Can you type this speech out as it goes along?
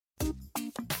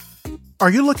Are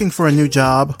you looking for a new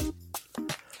job?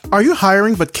 Are you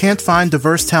hiring but can't find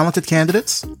diverse, talented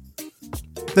candidates?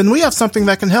 Then we have something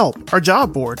that can help, our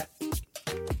job board.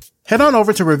 Head on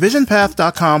over to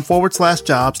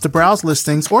revisionpath.com/jobs to browse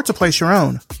listings or to place your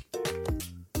own.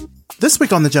 This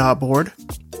week on the job board,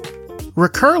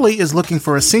 Recurly is looking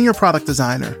for a senior product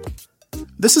designer.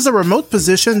 This is a remote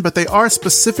position, but they are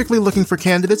specifically looking for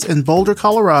candidates in Boulder,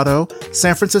 Colorado,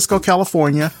 San Francisco,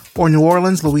 California, or New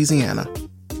Orleans, Louisiana.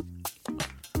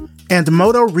 And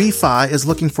Moto Refi is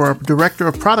looking for a director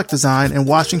of product design in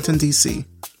Washington, D.C.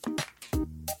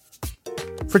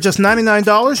 For just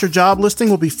 $99, your job listing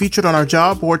will be featured on our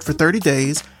job board for 30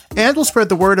 days, and we'll spread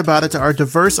the word about it to our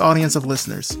diverse audience of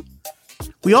listeners.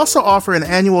 We also offer an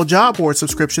annual job board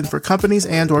subscription for companies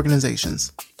and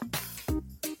organizations.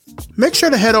 Make sure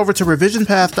to head over to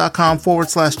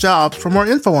revisionpath.com/jobs for more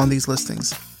info on these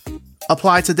listings.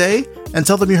 Apply today and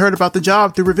tell them you heard about the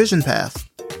job through Revision Path.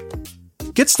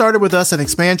 Get started with us and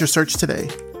expand your search today.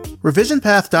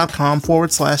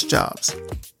 revisionpath.com/jobs.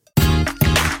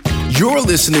 You're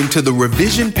listening to the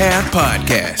Revision Path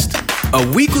Podcast, a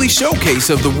weekly showcase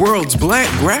of the world's Black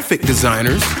graphic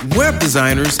designers, web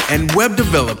designers, and web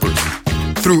developers.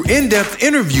 Through in-depth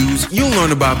interviews, you'll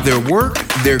learn about their work,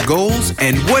 their goals,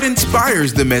 and what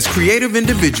inspires them as creative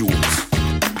individuals.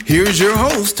 Here's your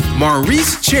host,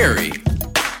 Maurice Cherry.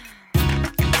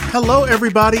 Hello,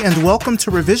 everybody, and welcome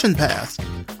to Revision Path.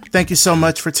 Thank you so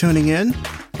much for tuning in.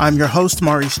 I'm your host,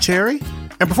 Maurice Cherry.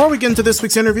 And before we get into this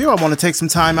week's interview, I want to take some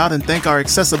time out and thank our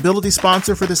accessibility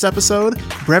sponsor for this episode,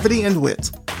 Brevity and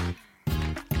Wit.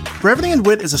 Brevity and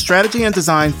Wit is a strategy and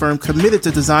design firm committed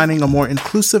to designing a more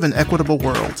inclusive and equitable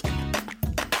world.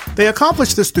 They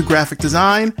accomplish this through graphic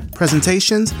design,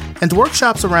 presentations, and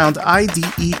workshops around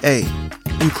IDEA,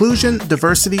 inclusion,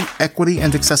 diversity, equity,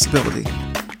 and accessibility.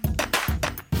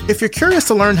 If you're curious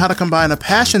to learn how to combine a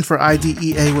passion for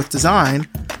IDEA with design,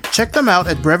 check them out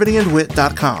at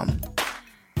brevityandwit.com.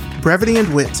 Brevity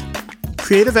and Wit,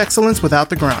 creative excellence without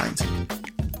the grind.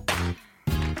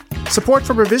 Support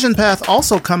for Revision Path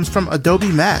also comes from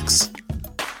Adobe Max.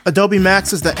 Adobe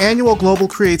Max is the annual Global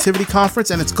Creativity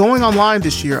Conference, and it's going online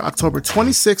this year, October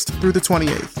 26th through the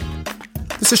 28th.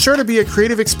 This is sure to be a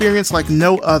creative experience like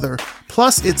no other.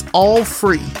 Plus, it's all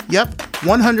free. Yep,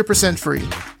 100% free.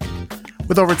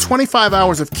 With over 25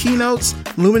 hours of keynotes,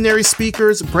 luminary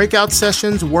speakers, breakout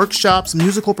sessions, workshops,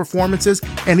 musical performances,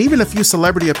 and even a few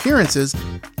celebrity appearances,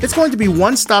 it's going to be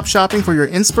one-stop shopping for your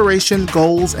inspiration,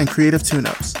 goals, and creative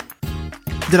tune-ups.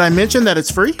 Did I mention that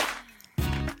it's free?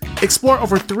 Explore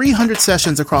over 300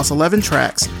 sessions across 11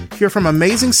 tracks, hear from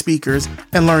amazing speakers,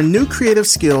 and learn new creative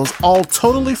skills, all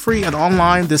totally free and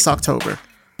online this October.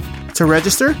 To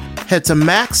register, head to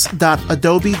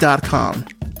max.adobe.com.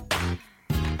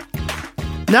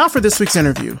 Now for this week's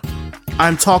interview.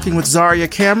 I'm talking with Zariah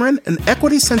Cameron, an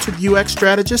equity-centered UX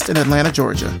strategist in Atlanta,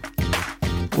 Georgia.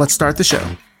 Let's start the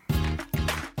show.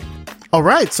 All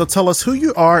right, so tell us who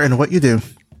you are and what you do.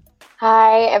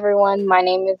 Hi, everyone. My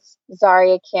name is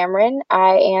Zariah Cameron.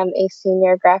 I am a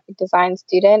senior graphic design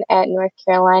student at North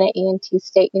Carolina A&T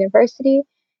State University.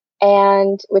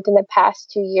 And within the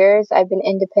past 2 years, I've been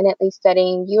independently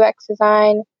studying UX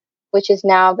design, which is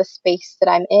now the space that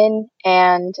I'm in.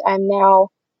 And I'm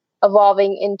now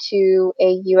evolving into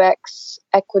a UX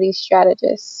equity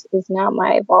strategist is now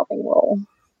my evolving role.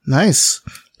 Nice.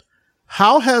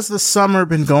 How has the summer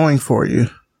been going for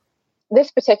you? This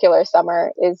particular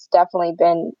summer has definitely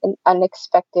been an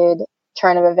unexpected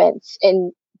turn of events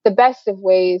in the best of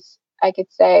ways, I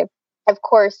could say. Of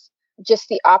course, just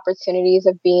the opportunities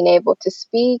of being able to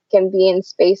speak and be in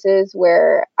spaces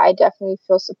where I definitely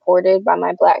feel supported by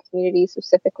my Black community,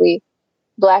 specifically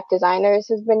Black designers,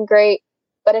 has been great.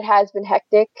 But it has been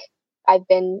hectic. I've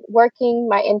been working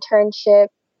my internship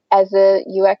as a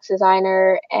UX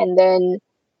designer and then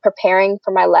preparing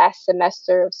for my last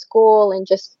semester of school and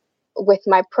just with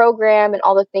my program and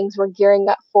all the things we're gearing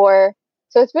up for.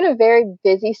 So it's been a very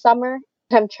busy summer.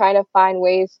 I'm trying to find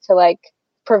ways to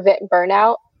prevent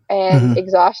burnout and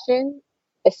exhaustion,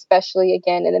 especially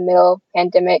again in the middle of the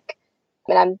pandemic.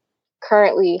 And I'm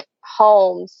currently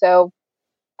home, so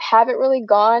haven't really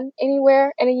gone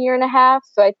anywhere in a year and a half.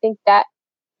 So I think that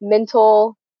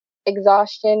mental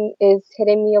exhaustion is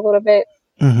hitting me a little bit.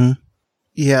 Mm-hmm.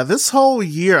 Yeah, this whole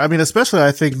year, especially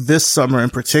I think this summer in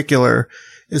particular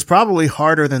is probably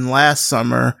harder than last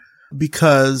summer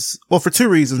because, for two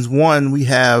reasons. One, we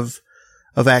have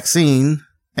a vaccine,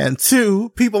 and two,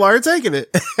 people aren't taking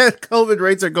it. COVID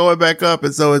rates are going back up.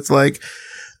 And so it's like,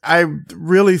 I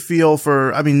really feel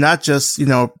for, not just,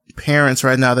 parents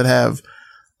right now that have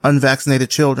unvaccinated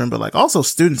children, but also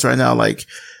students right now.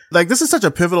 Like, this is such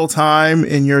a pivotal time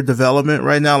in your development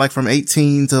right now, like from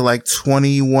 18 to like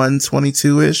 21,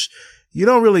 22-ish. You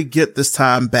don't really get this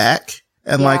time back.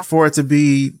 And like for it to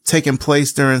be taking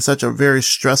place during such a very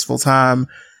stressful time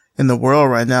in the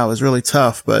world right now is really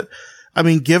tough. But I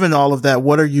mean, given all of that,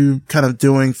 what are you kind of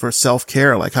doing for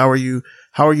self-care? Like, how are you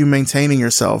maintaining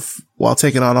yourself while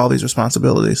taking on all these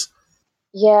responsibilities?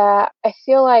 Yeah, I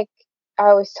feel like I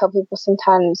always tell people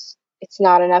sometimes it's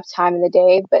not enough time in the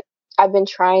day, but I've been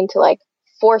trying to like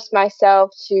force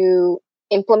myself to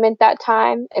implement that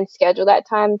time and schedule that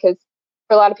time, because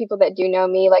for a lot of people that do know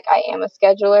me, like I am a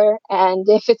scheduler, and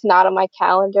if it's not on my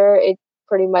calendar, it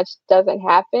pretty much doesn't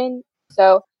happen.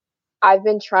 So I've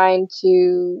been trying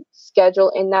to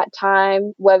schedule in that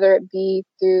time, whether it be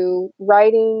through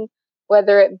writing,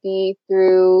 whether it be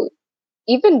through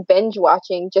even binge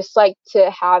watching, just like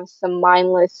to have some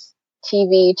mindless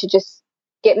TV to just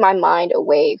get my mind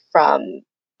away from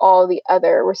all the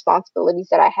other responsibilities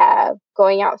that I have.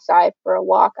 Going outside for a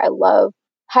walk. I love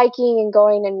hiking and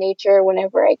going in nature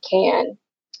whenever I can.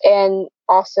 And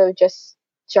also just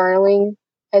journaling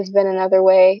has been another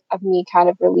way of me kind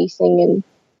of releasing and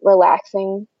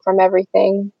relaxing from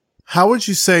everything. How would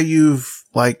you say you've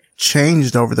like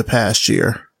changed over the past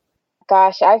year?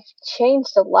 Gosh, I've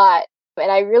changed a lot.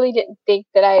 And I really didn't think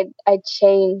that I'd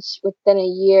change within a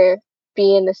year,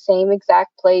 be in the same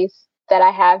exact place that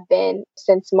I have been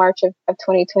since March of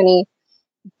 2020.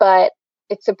 But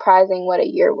it's surprising what a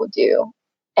year will do.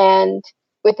 And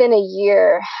within a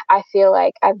year, I feel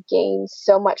like I've gained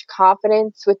so much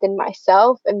confidence within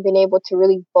myself and been able to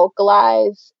really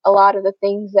vocalize a lot of the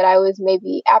things that I was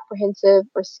maybe apprehensive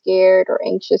or scared or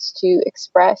anxious to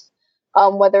express,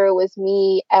 whether it was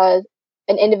me as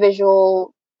an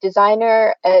individual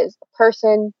designer, as a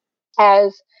person,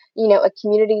 as, a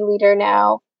community leader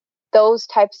now. Those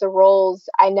types of roles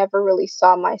I never really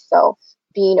saw myself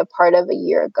being a part of a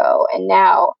year ago. And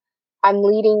now I'm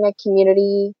leading a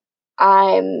community.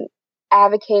 I'm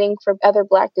advocating for other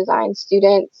Black design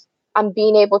students. I'm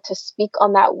being able to speak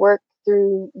on that work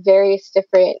through various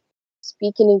different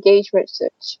speaking engagements,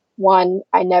 which one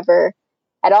I never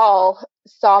at all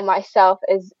saw myself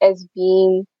as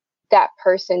being that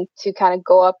person to kind of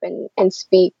go up and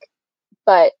speak.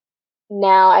 But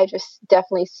now I just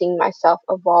definitely seen myself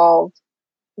evolve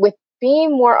with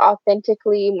being more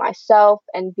authentically myself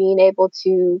and being able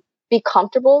to be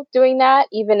comfortable doing that,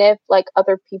 even if like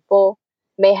other people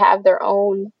may have their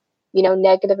own,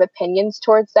 negative opinions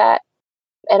towards that,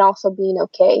 and also being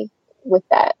okay with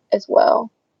that as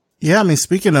well. Yeah, I mean,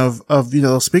 speaking of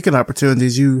speaking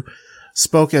opportunities, you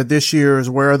spoke at this year's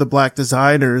Where Are the Black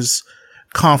Designers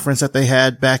conference that they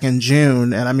had back in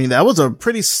June. And I mean, that was a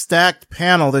pretty stacked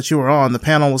panel that you were on. The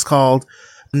panel was called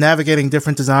Navigating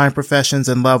Different Design Professions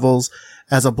and Levels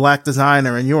as a Black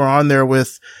Designer. And you were on there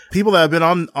with people that have been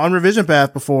on Revision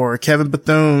Path before: Kevin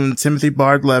Bethune, Timothy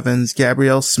Bard-Levins,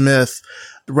 Gabrielle Smith,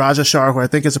 Raja Shah, who I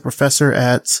think is a professor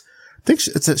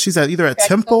she's either at Drexel.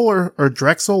 Temple or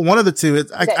Drexel, one of the two.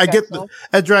 I get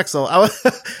at Drexel.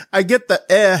 I get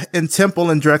the in Temple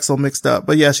and Drexel mixed up,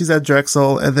 but yeah, she's at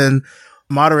Drexel, and then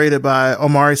moderated by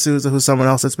Omari Souza, who's someone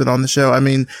else that's been on the show. I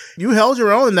mean, you held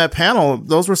your own in that panel.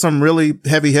 Those were some really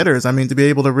heavy hitters. I mean, to be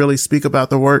able to really speak about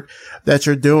the work that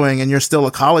you're doing and you're still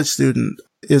a college student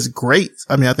is great.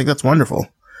 I mean, I think that's wonderful.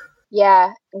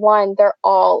 Yeah. One, they're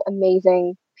all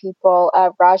amazing people.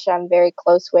 Raja, I'm very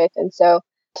close with. And so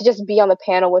to just be on the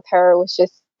panel with her was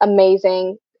just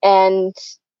amazing. And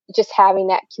just having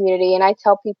that community. And I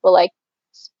tell people, like,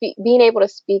 being able to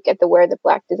speak at the Where the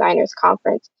Black Designers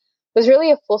conference was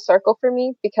really a full circle for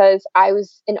me, because I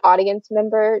was an audience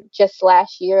member just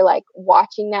last year, like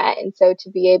watching that. And so to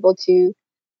be able to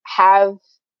have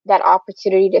that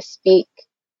opportunity to speak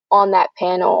on that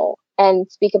panel and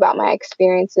speak about my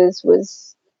experiences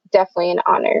was definitely an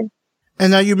honor.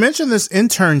 And now you mentioned this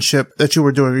internship that you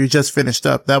were doing, or you just finished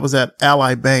up. That was at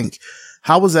Ally Bank.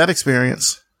 How was that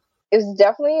experience? It was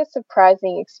definitely a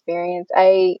surprising experience.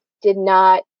 I did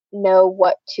not know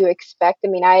what to expect. I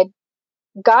mean, I had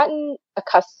gotten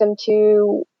accustomed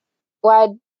to,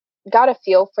 I'd got a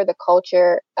feel for the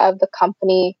culture of the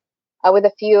company with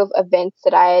a few of events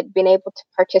that I had been able to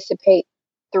participate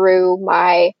through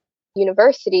my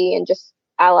university, and just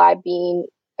Ally being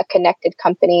a connected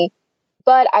company.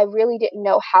 But I really didn't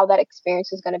know how that experience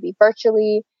was going to be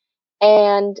virtually.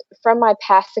 And from my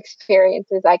past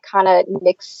experiences, I kind of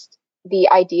nixed the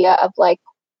idea of like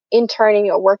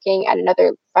interning or working at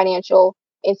another financial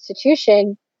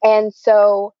institution. And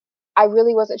so I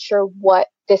really wasn't sure what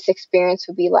this experience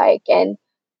would be like. And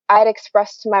I had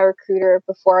expressed to my recruiter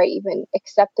before I even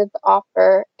accepted the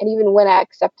offer, and even when I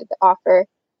accepted the offer,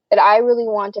 that I really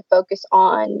want to focus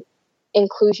on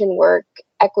inclusion work,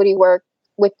 equity work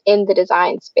within the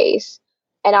design space.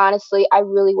 And honestly, I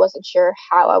really wasn't sure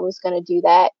how I was going to do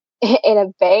that in a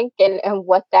bank and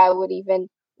what that would even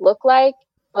look like.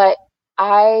 But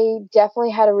I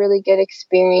definitely had a really good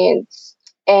experience,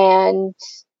 and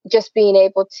just being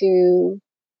able to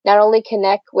not only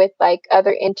connect with like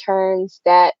other interns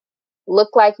that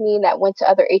look like me that went to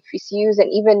other HBCUs,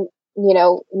 and even,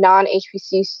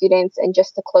 non-HBCU students, and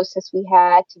just the closeness we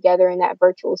had together in that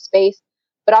virtual space,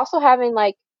 but also having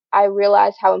like, I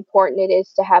realized how important it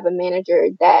is to have a manager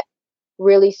that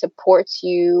really supports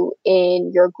you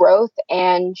in your growth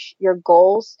and your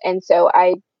goals. And so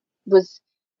I was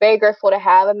very grateful to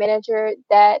have a manager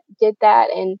that did that.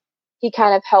 And he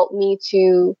kind of helped me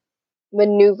to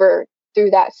maneuver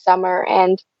through that summer.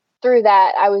 And through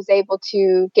that, I was able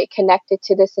to get connected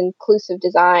to this inclusive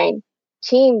design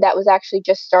team that was actually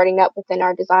just starting up within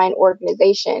our design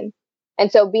organization.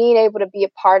 And so being able to be a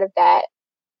part of that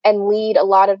and lead a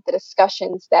lot of the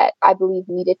discussions that I believe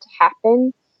needed to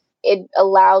happen, it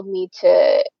allowed me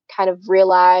to kind of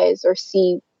realize or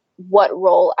see what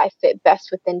role I fit best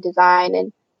within design,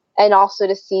 and also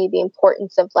to see the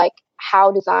importance of like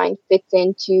how design fits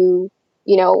into,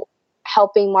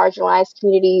 helping marginalized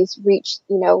communities reach,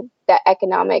 that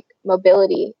economic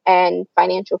mobility and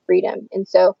financial freedom. And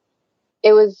so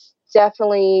it was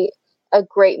definitely a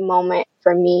great moment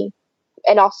for me,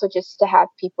 and also just to have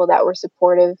people that were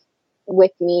supportive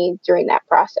with me during that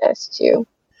process too.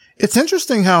 It's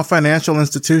interesting how financial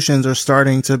institutions are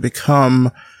starting to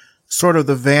become sort of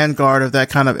the vanguard of that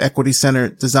kind of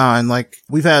equity-centered design. Like,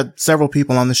 we've had several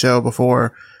people on the show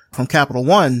before from Capital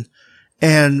One,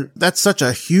 and that's such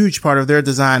a huge part of their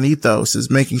design ethos, is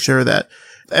making sure that,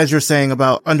 as you're saying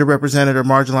about underrepresented or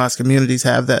marginalized communities,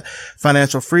 have that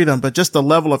financial freedom, but just the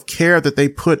level of care that they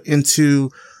put into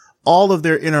all of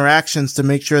their interactions to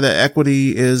make sure that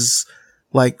equity is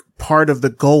like part of the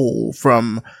goal,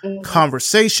 from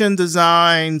conversation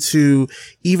design to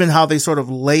even how they sort of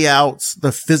lay out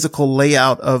the physical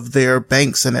layout of their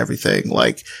banks and everything.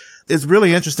 Like, it's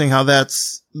really interesting how that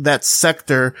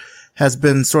sector has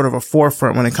been sort of a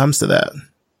forefront when it comes to that.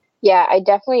 Yeah, I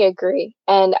definitely agree.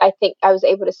 And I think I was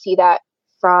able to see that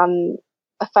from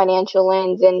a financial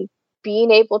lens, and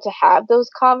being able to have those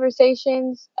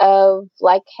conversations of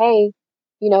like, hey,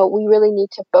 we really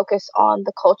need to focus on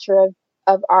the culture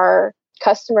of our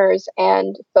customers,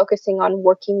 and focusing on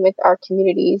working with our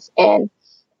communities and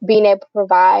being able to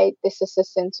provide this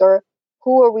assistance, or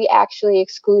who are we actually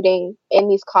excluding in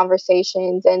these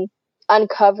conversations, and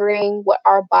uncovering what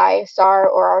our bias are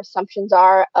or our assumptions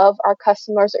are of our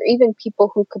customers, or even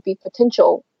people who could be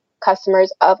potential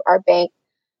customers of our bank.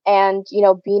 And,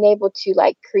 being able to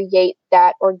like create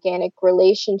that organic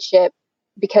relationship,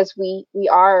 because we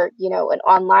are, an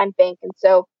online bank. And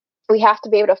so we have to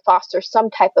be able to foster some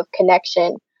type of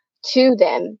connection to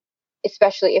them,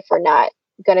 especially if we're not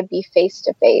going to be face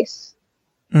to face.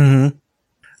 Mm-hmm.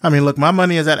 I mean, look, my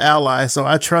money is at Ally, so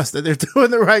I trust that they're doing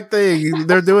the right thing.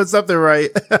 They're doing something right.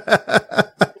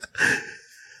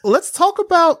 Let's talk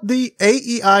about the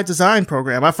AEI design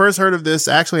program. I first heard of this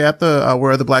actually at the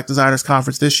Where Are the Black Designers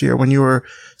conference this year when you were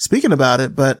speaking about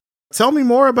it. But tell me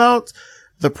more about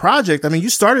the project. I mean, you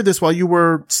started this while you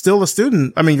were still a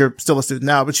student. I mean, you're still a student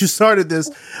now, but you started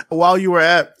this while you were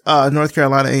at North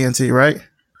Carolina A&T, right?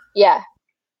 Yeah,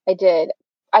 I did.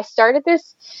 I started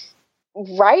this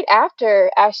right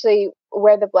after actually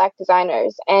Where the Black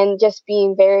Designers, and just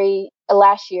being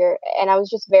last year, and I was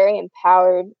just very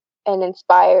empowered and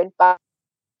inspired by,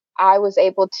 I was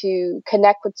able to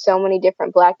connect with so many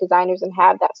different Black designers and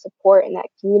have that support in that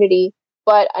community.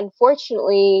 But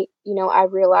unfortunately, I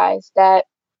realized that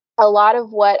a lot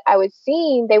of what I was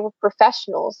seeing, they were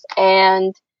professionals,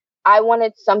 and I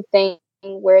wanted something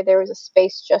where there was a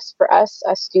space just for us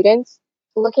students.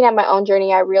 Looking at my own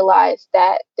journey, I realized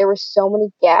that there were so many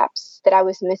gaps that I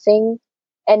was missing,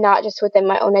 and not just within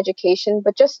my own education,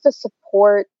 but just the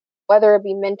support, whether it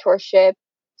be mentorship,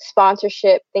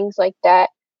 sponsorship, things like that,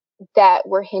 that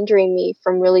were hindering me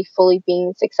from really fully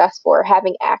being successful, or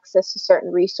having access to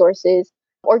certain resources,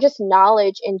 or just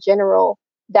knowledge in general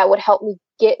that would help me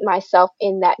get myself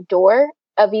in that door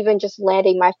of even just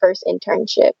landing my first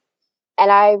internship.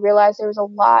 And I realized there was a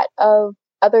lot of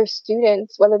other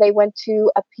students, whether they went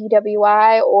to a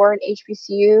PWI or an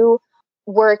HBCU,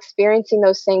 were experiencing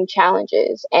those same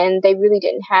challenges. And they really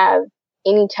didn't have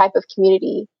any type of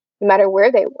community, no matter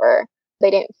where they were. They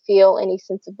didn't feel any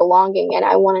sense of belonging. And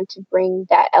I wanted to bring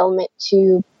that element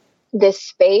to this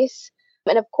space.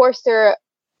 And of course, there are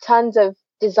tons of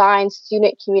design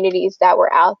student communities that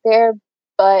were out there,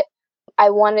 but I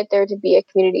wanted there to be a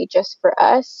community just for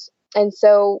us. And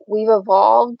so we've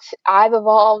evolved. I've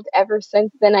evolved ever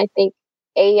since then. I think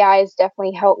AEI has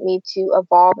definitely helped me to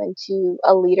evolve into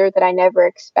a leader that I never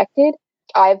expected.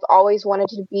 I've always wanted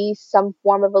to be some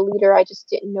form of a leader. I just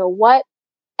didn't know what.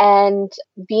 And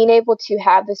being able to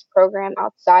have this program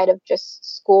outside of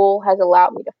just school has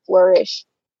allowed me to flourish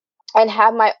and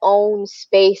have my own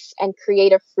space and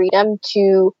creative freedom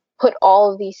to put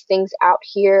all of these things out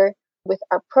here with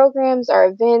our programs, our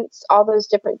events, all those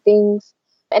different things.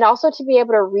 And also to be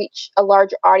able to reach a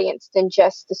larger audience than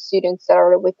just the students that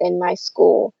are within my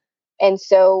school. And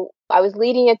so I was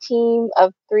leading a team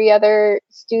of 3 other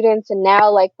students, and now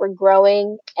like we're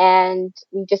growing, and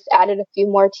we just added a few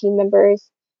more team members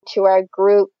to our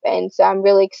group. And so I'm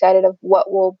really excited of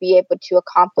what we'll be able to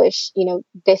accomplish,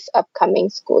 this upcoming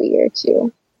school year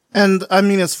too. And I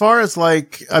mean, as far as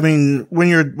when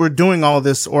we're doing all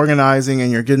this organizing and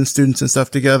you're getting students and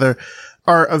stuff together,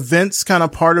 are events kind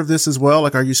of part of this as well?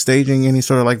 Like, are you staging any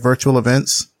sort of like virtual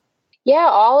events? Yeah,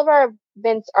 all of our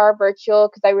events are virtual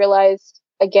because I realized,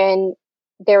 again,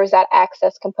 there was that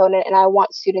access component, and I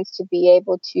want students to be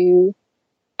able to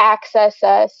access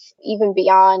us even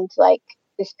beyond like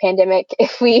this pandemic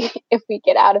if we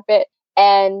get out of it,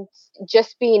 and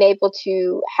just being able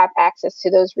to have access to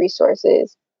those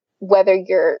resources, whether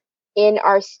you're in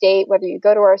our state, whether you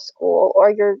go to our school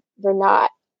or you're not.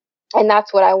 And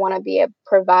that's what I want to be able to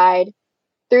provide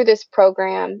through this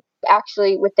program.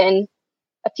 Actually, within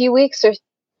a few weeks or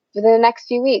within the next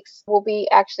few weeks, we'll be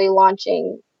actually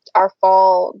launching our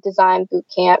fall design boot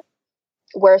camp,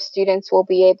 where students will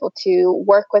be able to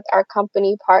work with our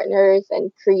company partners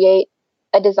and create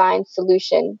a design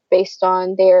solution based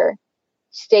on their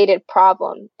stated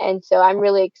problem. And so I'm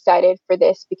really excited for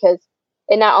this because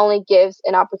it not only gives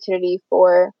an opportunity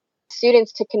for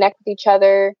students to connect with each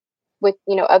other, with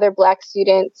other Black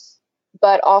students,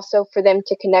 but also for them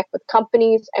to connect with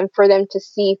companies and for them to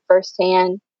see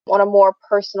firsthand on a more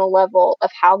personal level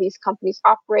of how these companies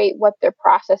operate, what their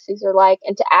processes are like,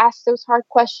 and to ask those hard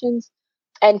questions,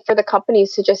 and for the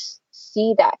companies to just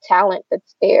see that talent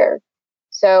that's there.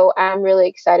 So I'm really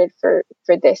excited for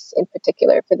this in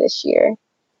particular for this year.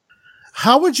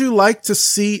 How would you like to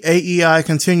see AEI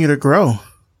continue to grow?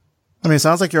 I mean, it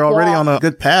sounds like you're already on a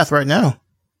good path right now.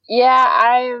 Yeah,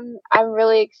 I'm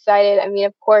really excited. I mean,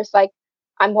 of course, like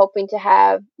I'm hoping to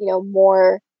have,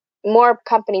 more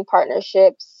company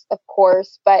partnerships, of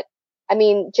course. But I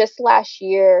mean, just last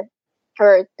year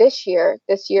or this year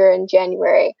in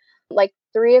January, like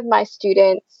 3 or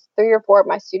 4 of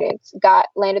my students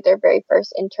landed their very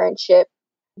first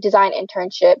design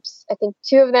internships. I think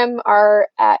 2 of them are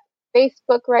at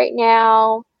Facebook right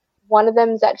now. One of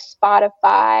them's at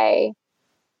Spotify.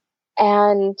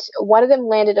 And one of them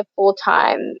landed a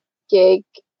full-time gig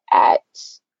at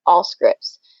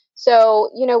Allscripts.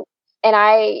 So, and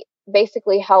I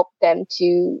basically helped them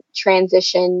to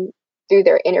transition through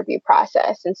their interview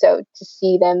process. And so to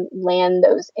see them land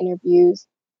those interviews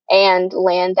and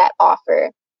land that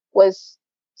offer was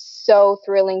so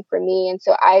thrilling for me. And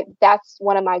so that's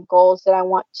one of my goals that I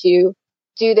want to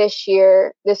do this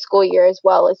school year as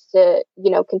well, is to,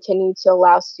 continue to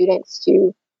allow students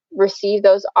to receive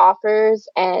those offers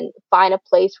and find a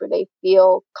place where they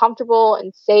feel comfortable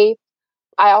and safe.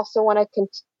 I also want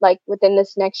to within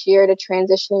this next year to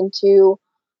transition into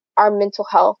our mental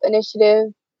health initiative.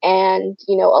 And,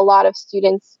 a lot of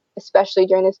students, especially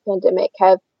during this pandemic,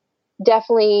 have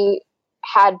definitely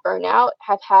had burnout,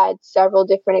 have had several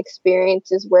different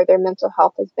experiences where their mental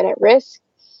health has been at risk.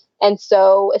 And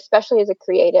so, especially as a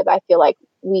creative, I feel like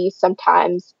we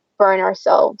sometimes burn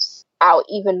ourselves out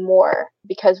even more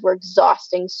because we're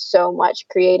exhausting so much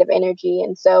creative energy.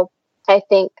 And so I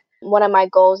think one of my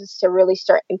goals is to really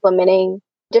start implementing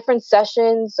different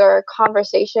sessions or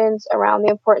conversations around the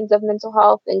importance of mental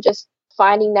health and just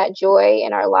finding that joy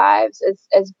in our lives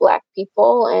as Black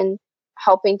people and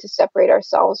helping to separate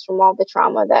ourselves from all the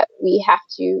trauma that we have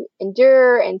to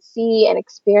endure and see and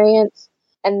experience.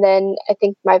 And then I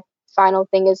think my final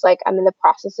thing is I'm in the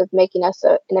process of making us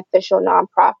an official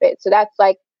nonprofit. So that's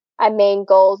my main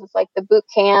goals is the boot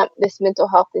camp, this mental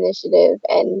health initiative,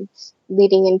 and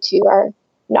leading into our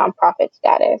nonprofit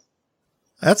status.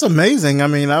 That's amazing. I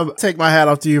mean, I'll take my hat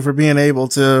off to you for being able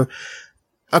to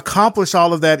accomplish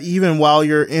all of that, even while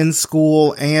you're in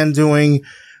school and doing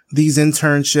these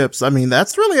internships. I mean,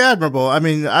 that's really admirable. I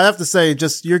mean, I have to say,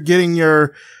 just you're getting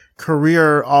your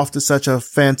career off to such a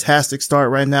fantastic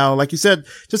start right now. Like you said,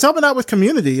 just helping out with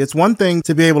community. It's one thing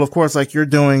to be able, of course, you're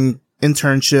doing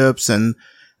internships and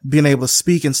being able to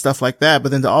speak and stuff like that, but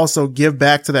then to also give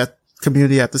back to that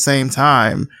community at the same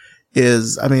time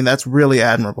that's really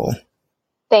admirable.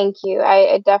 Thank you.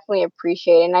 I definitely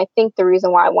appreciate it. And I think the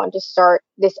reason why I wanted to start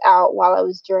this out while I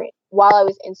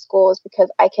was in school is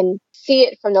because I can see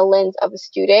it from the lens of a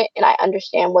student, and I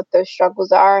understand what those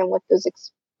struggles are and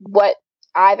what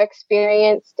I've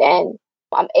experienced, and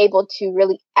I'm able to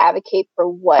really advocate for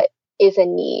what is a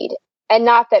need. And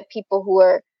not that people who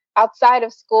are outside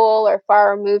of school or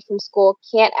far removed from school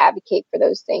can't advocate for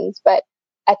those things, but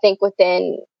I think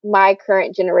within my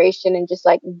current generation and just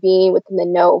like being within the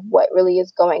know of what really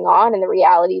is going on and the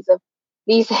realities of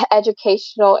these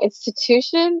educational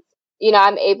institutions,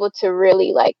 I'm able to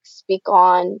really like speak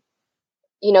on,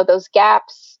 those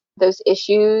gaps, those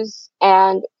issues,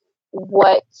 and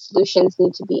what solutions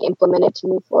need to be implemented to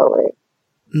move forward.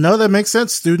 No, that makes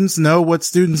sense. Students know what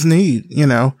students need.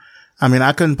 I mean,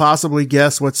 I couldn't possibly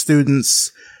guess what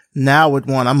students now would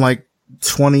want. I'm like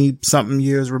 20 something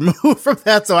years removed from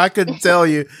that, so I couldn't tell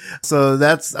you. So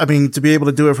to be able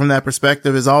to do it from that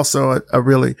perspective is also a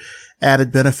really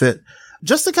added benefit.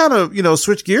 Just to kind of,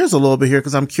 switch gears a little bit here,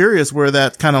 because I'm curious where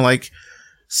that kind of like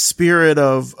spirit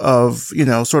of,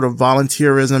 sort of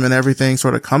volunteerism and everything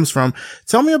sort of comes from.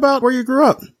 Tell me about where you grew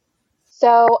up.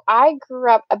 So I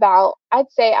grew up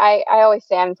I'd say I always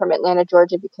say I'm from Atlanta,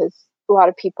 Georgia, because a lot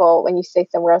of people, when you say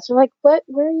somewhere else, are like, what,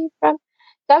 where are you from?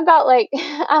 So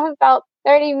I'm about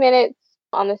 30 minutes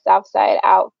on the south side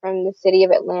out from the city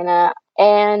of Atlanta.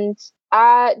 And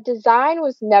design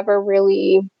was never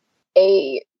really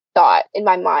a thought in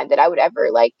my mind that I would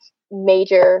ever like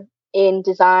major in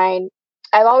design.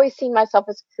 I've always seen myself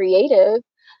as creative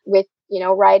with,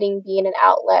 writing being an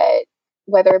outlet,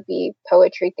 whether it be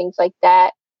poetry, things like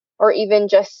that, or even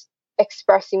just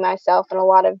expressing myself in a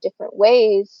lot of different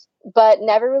ways, but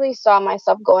never really saw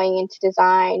myself going into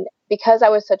design. Because I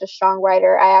was such a strong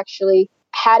writer, I actually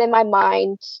had in my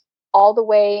mind all the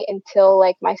way until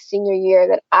like my senior year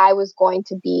that I was going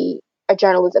to be a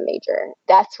journalism major.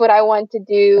 That's what I wanted to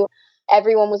do.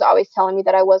 Everyone was always telling me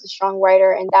that I was a strong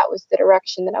writer and that was the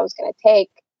direction that I was going to take.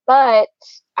 But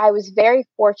I was very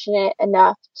fortunate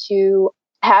enough to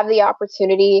have the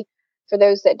opportunity. For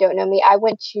those that don't know me, I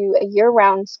went to a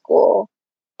year-round school,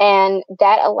 and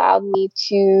that allowed me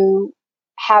to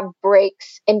have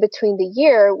breaks in between the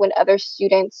year when other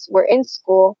students were in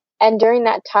school. And during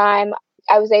that time,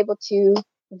 I was able to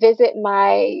visit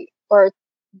or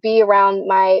be around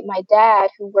my dad,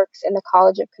 who works in the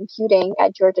College of Computing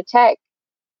at Georgia Tech.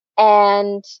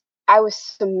 And I was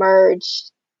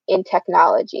submerged in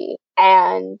technology.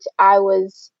 And I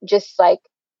was just like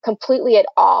completely at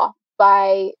awe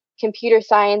by computer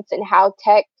science and how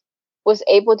tech was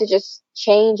able to just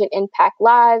change and impact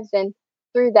lives. And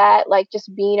through that, like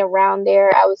just being around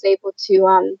there, I was able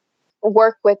to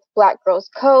work with Black Girls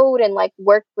Code and like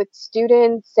work with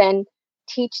students and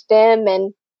teach them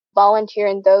and volunteer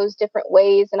in those different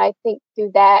ways. And I think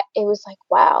through that, it was like,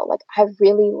 wow, like I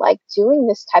really like doing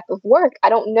this type of work. I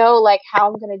don't know like how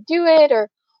I'm going to do it or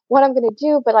what I'm going to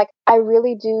do, but like I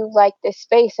really do like this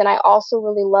space. And I also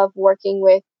really love working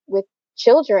with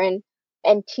children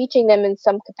and teaching them in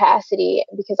some capacity,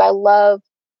 because I love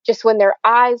just when their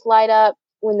eyes light up,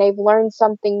 when they've learned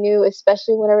something new,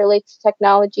 especially when it relates to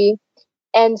technology.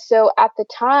 And so at the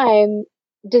time,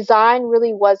 design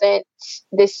really wasn't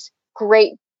this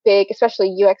great big,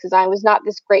 especially UX design was not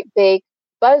this great big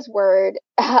buzzword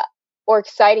or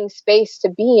exciting space to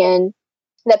be in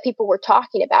that people were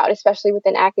talking about, especially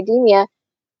within academia.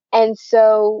 And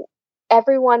so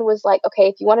everyone was like, okay,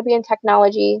 if you want to be in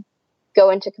technology, go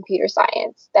into computer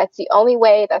science. That's the only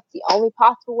way, that's the only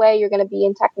possible way you're going to be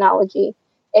in technology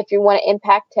if you want to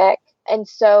impact tech. And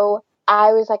so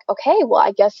I was like, okay, well,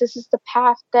 I guess this is the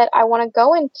path that I want to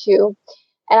go into.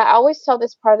 And I always tell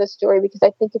this part of the story because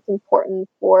I think it's important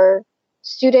for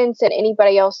students and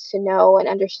anybody else to know and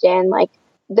understand, like,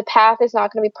 the path is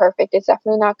not going to be perfect. It's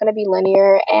definitely not going to be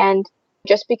linear. And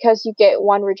just because you get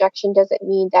one rejection doesn't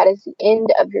mean that is the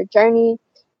end of your journey.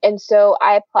 And so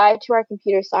I applied to our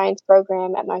computer science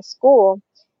program at my school,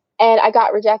 and I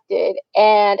got rejected.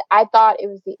 And I thought it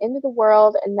was the end of the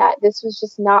world and that this was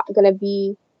just not going to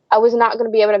be, I was not going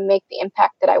to be able to make the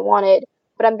impact that I wanted.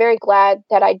 But I'm very glad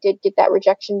that I did get that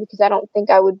rejection, because I don't think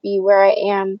I would be where I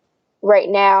am right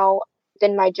now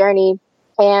in my journey.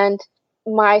 And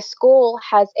my school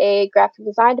has a graphic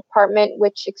design department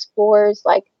which explores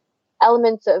like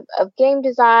elements of game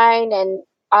design and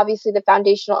obviously the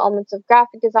foundational elements of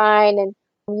graphic design. And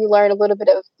you learn a little bit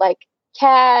of like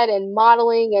CAD and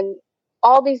modeling and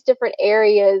all these different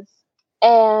areas.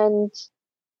 And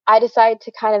I decided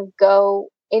to kind of go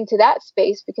into that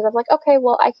space because I'm like, okay,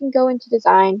 well, I can go into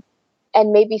design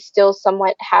and maybe still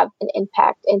somewhat have an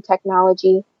impact in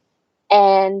technology.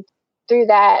 And through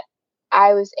that,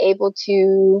 I was able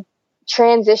to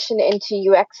transition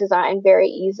into UX design very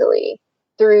easily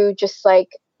through just like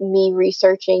me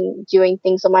researching, doing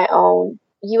things on my own.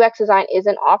 UX design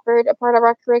isn't offered a part of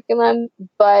our curriculum,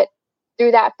 but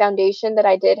through that foundation that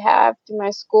I did have through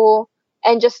my school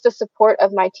and just the support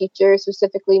of my teachers,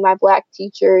 specifically my Black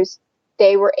teachers,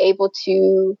 they were able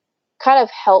to kind of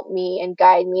help me and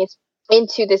guide me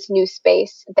into this new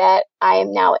space that I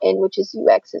am now in, which is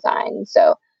UX design.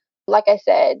 So, like I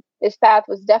said, this path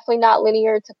was definitely not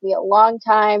linear. It took me a long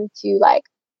time to like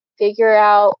figure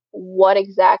out what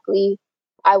exactly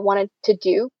I wanted to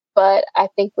do. But I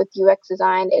think with UX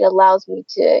design, it allows me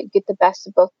to get the best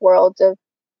of both worlds of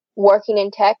working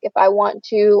in tech if I want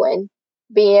to and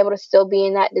being able to still be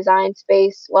in that design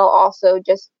space while also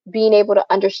just being able to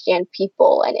understand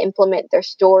people and implement their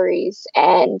stories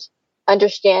and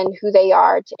understand who they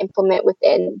are to implement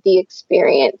within the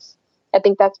experience. I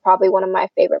think that's probably one of my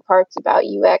favorite parts about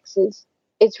UX is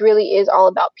it really is all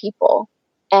about people.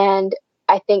 And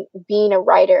I think being a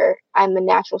writer, I'm a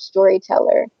natural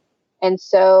storyteller. And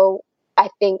so I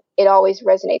think it always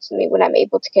resonates with me when I'm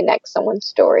able to connect someone's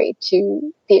story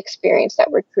to the experience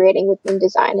that we're creating within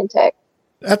design and tech.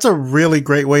 That's a really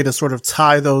great way to sort of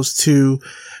tie those two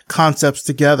concepts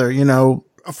together. You know,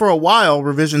 for a while,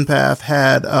 Revision Path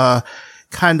had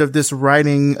kind of this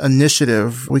writing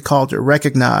initiative. We called it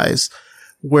Recognize,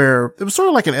 where it was sort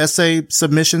of like an essay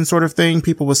submission sort of thing.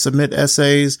 People would submit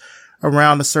essays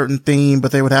around a certain theme,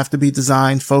 but they would have to be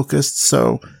design focused.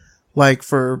 So like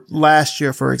for last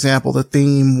year, for example, the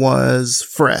theme was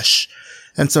fresh.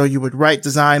 And so you would write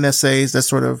design essays that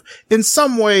sort of in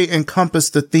some way encompass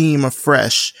the theme of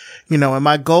fresh, you know, and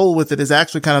my goal with it is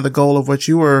actually kind of the goal of what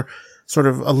you were sort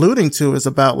of alluding to is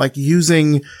about like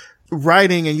using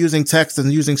writing and using text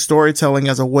and using storytelling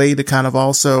as a way to kind of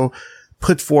also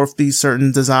put forth these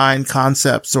certain design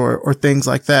concepts or things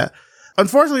like that.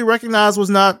 Unfortunately, Recognize was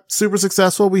not super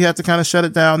successful. We had to kind of shut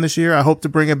it down this year. I hope to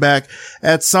bring it back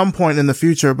at some point in the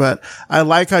future, but I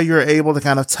like how you're able to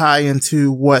kind of tie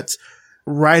into what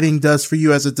writing does for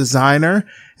you as a designer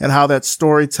and how that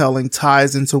storytelling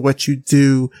ties into what you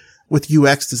do with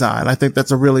UX design. I think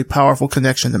that's a really powerful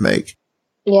connection to make.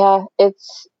 Yeah,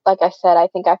 it's like I said, I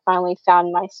think I finally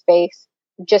found my space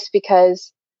just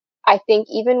because I think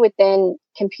even within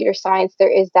computer science,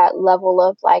 there is that level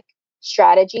of like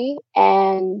strategy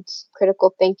and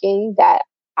critical thinking that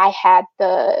I had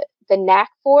the knack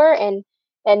for and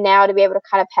now to be able to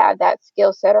kind of have that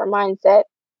skill set or mindset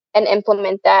and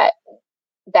implement that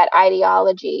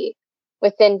ideology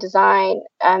within design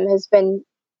has been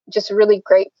just really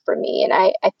great for me. And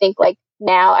I think like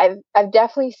now I've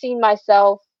definitely seen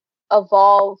myself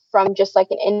evolve from just like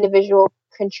an individual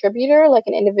contributor, like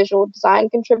an individual design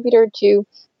contributor to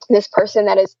this person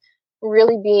that is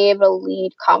really being able to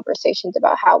lead conversations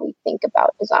about how we think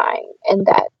about design. And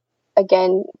that,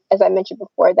 again, as I mentioned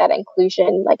before, that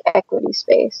inclusion, like equity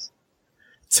space.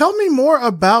 Tell me more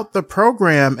about the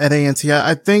program at A&T.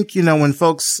 I think, you know, when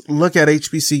folks look at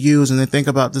HBCUs and they think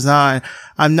about design,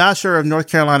 I'm not sure if North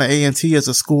Carolina A&T is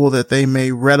a school that they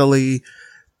may readily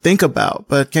think about,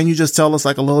 but can you just tell us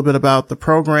like a little bit about the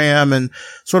program and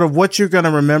sort of what you're going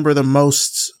to remember the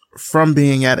most from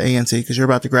being at A&T because you're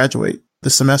about to graduate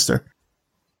this semester?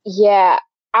 Yeah,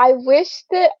 I wish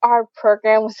that our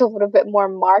program was a little bit more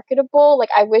marketable. Like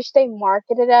I wish they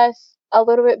marketed us a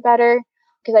little bit better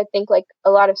because I think like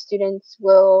a lot of students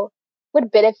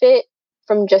would benefit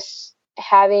from just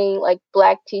having like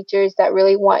Black teachers that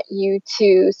really want you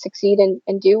to succeed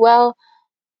and do well.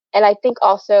 And I think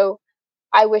also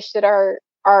I wish that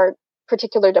our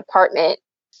particular department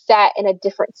sat in a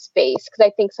different space because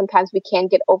I think sometimes we can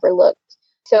get overlooked.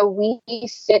 So we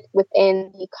sit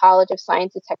within the College of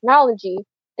Science and Technology.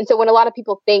 And so when a lot of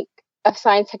people think of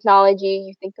science technology,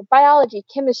 you think of biology,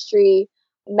 chemistry,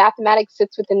 mathematics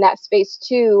sits within that space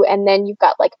too. And then you've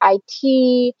got like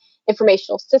IT,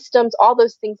 informational systems, all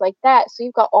those things like that. So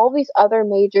you've got all these other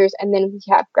majors and then we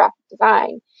have graphic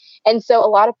design. And so a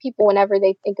lot of people, whenever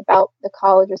they think about the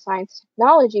College of Science and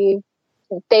Technology,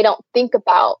 they don't think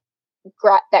about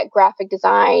that graphic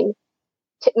design,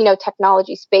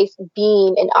 technology space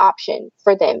being an option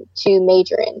for them to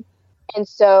major in. And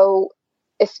so,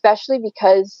 especially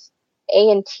because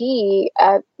A&T,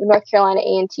 North Carolina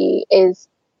A&T is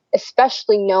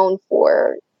especially known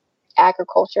for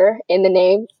agriculture in the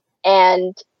name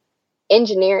and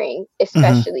engineering,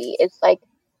 especially is like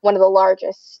one of the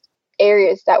largest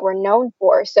areas that we're known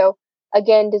for. So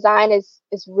again, design is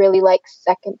really like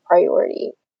second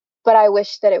priority. But I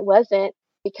wish that it wasn't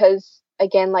because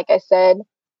again, like I said,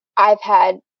 I've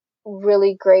had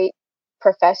really great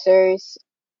professors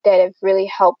that have really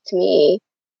helped me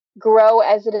grow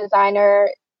as a designer,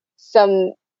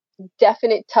 some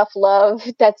definite tough love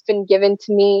that's been given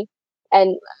to me.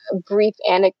 And a brief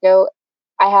anecdote,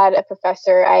 I had a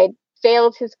professor, I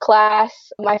failed his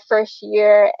class my first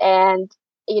year, and,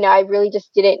 I really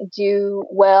just didn't do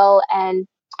well and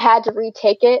had to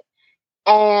retake it.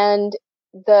 And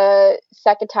the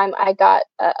second time I got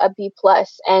a B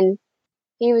plus, and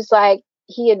he was like,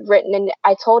 he had written, and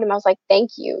I told him, I was like,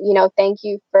 thank you, thank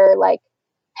you for like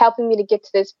helping me to get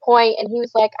to this point. And he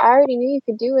was like, I already knew you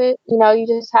could do it. You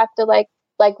just have to like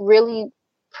really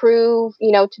prove,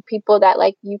 to people that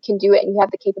like you can do it and you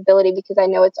have the capability, because I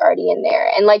know it's already in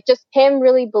there. And like just him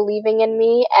really believing in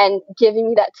me and giving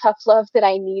me that tough love that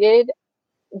I needed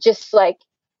just like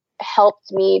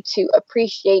helped me to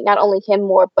appreciate not only him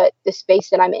more, but the space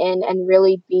that I'm in, and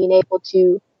really being able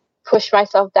to push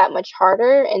myself that much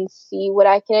harder and see what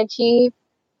I can achieve.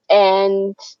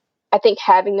 And I think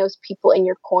having those people in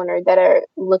your corner that are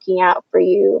looking out for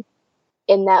you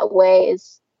in that way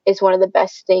is one of the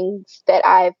best things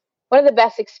one of the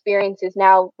best experiences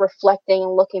now, reflecting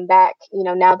and looking back,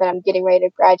 now that I'm getting ready to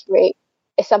graduate,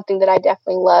 is something that I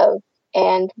definitely love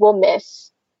and will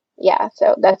miss. Yeah.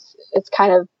 So it's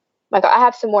kind of like, I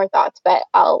have some more thoughts, but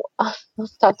I'll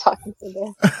stop talking from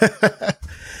there.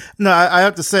 No, I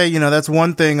have to say, that's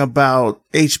one thing about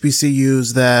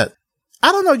HBCUs that,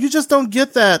 I don't know, you just don't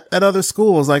get that at other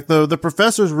schools. Like the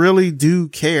professors really do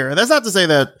care. And that's not to say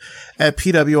that at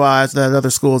PWIs, that at other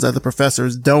schools, that the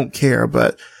professors don't care.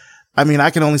 But I mean, I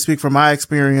can only speak from my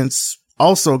experience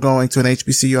also going to an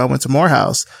HBCU. I went to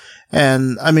Morehouse,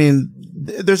 and I mean,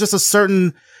 there's just a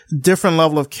certain different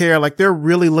level of care. Like they're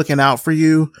really looking out for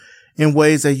you in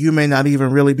ways that you may not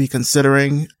even really be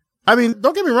considering. I mean,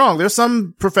 don't get me wrong. There's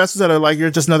some professors that are like, you're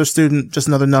just another student, just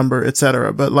another number,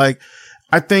 etc. But like,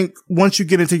 I think once you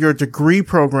get into your degree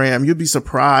program, you'd be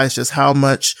surprised just how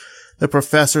much the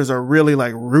professors are really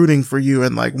like rooting for you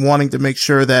and like wanting to make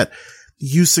sure that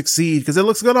you succeed, because it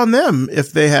looks good on them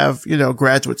if they have,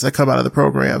 graduates that come out of the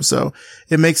program. So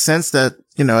it makes sense that,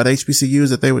 at HBCUs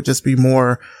that they would just be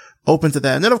more open to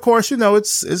that. And then of course,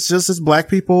 it's Black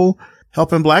people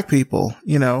helping Black people.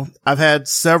 I've had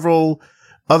several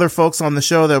other folks on the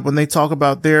show that when they talk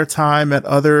about their time at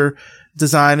other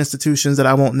design institutions that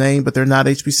I won't name, but they're not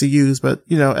HBCUs, but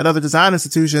at other design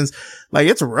institutions, like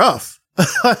it's rough.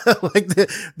 Like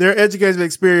their education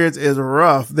experience is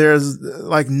rough. There's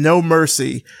like no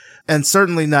mercy, and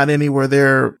certainly not anywhere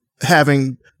they're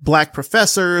having Black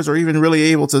professors or even really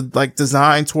able to like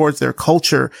design towards their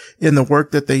culture in the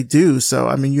work that they do. So,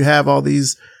 I mean, you have all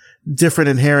these different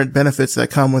inherent benefits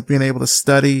that come with being able to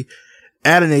study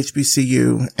at an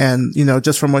HBCU. And,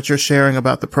 just from what you're sharing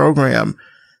about the program,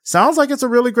 sounds like it's a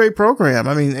really great program.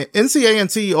 I mean,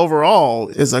 NCA&T overall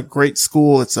is a great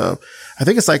school. I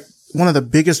think it's like one of the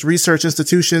biggest research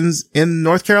institutions in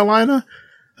North Carolina.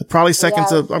 Probably second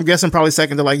I'm guessing probably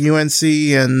second to like UNC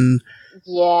and.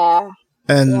 Yeah.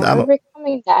 And we're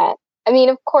becoming that. I mean,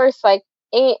 of course, like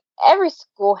every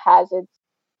school has it.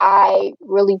 I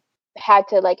really had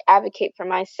to like advocate for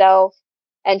myself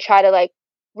and try to like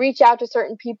reach out to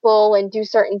certain people and do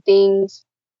certain things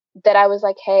that I was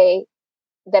like, hey,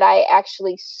 that I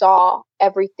actually saw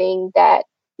everything that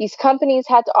these companies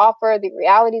had to offer, the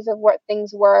realities of what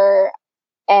things were,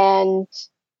 and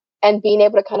being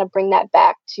able to kind of bring that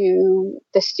back to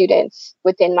the students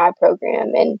within my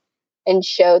program and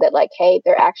show that like, hey,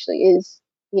 there actually is,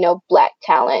 Black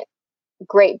talent,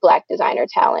 great Black designer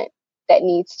talent that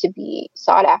needs to be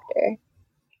sought after.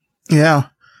 Yeah.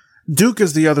 Duke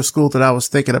is the other school that I was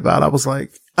thinking about. I was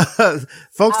like,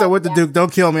 folks that went to Duke,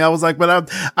 don't kill me. I was like,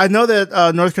 but I know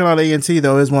that North Carolina A&T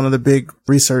though is one of the big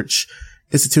research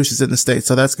institutions in the state.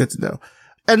 So that's good to know.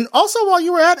 And also while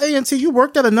you were at A&T, you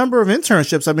worked at a number of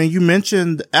internships. I mean, you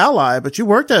mentioned Ally, but you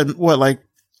worked at like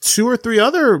 2 or 3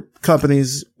 other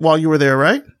companies while you were there,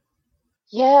 right?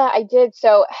 Yeah, I did.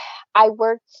 So I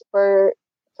worked for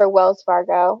Wells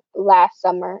Fargo last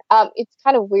summer. It's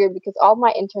kind of weird because all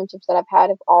my internships that I've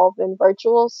had have all been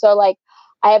virtual. So like,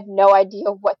 I have no idea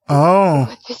what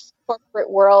this corporate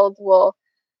world will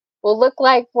look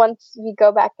like once we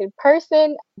go back in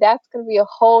person. That's going to be a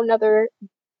whole nother,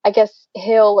 I guess,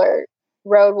 hill or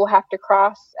road we'll have to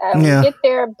cross when we get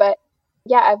there. But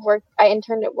yeah, I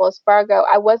interned at Wells Fargo.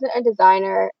 I wasn't a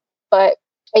designer, but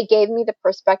it gave me the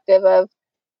perspective of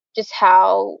just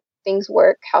how things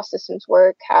work, how systems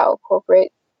work, how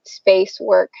corporate space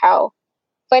work, how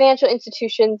financial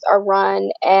institutions are run,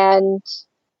 and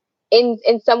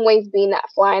in some ways being that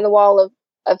fly on the wall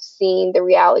of seeing the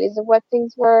realities of what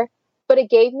things were. But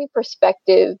it gave me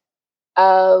perspective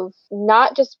of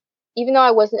not just, even though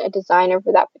I wasn't a designer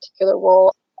for that particular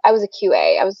role, I was a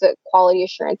QA. I was a quality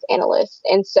assurance analyst.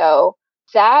 And so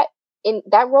that in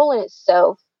that role in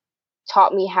itself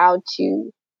taught me how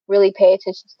to really pay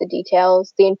attention to the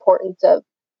details, the importance of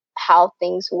how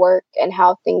things work and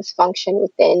how things function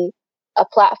within a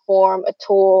platform, a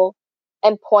tool,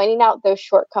 and pointing out those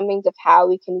shortcomings of how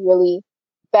we can really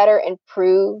better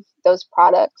improve those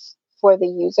products for the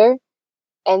user.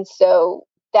 And so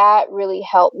that really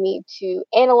helped me to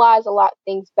analyze a lot of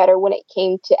things better when it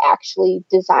came to actually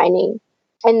designing.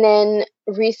 And then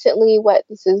recently,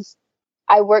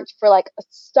 I worked for like a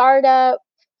startup.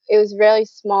 It was really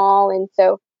small. And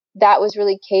so that was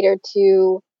really catered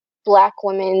to Black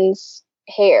women's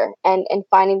hair and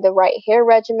finding the right hair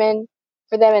regimen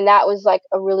for them. And that was like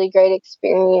a really great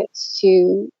experience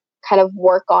to kind of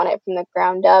work on it from the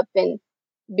ground up and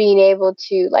being able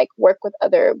to like work with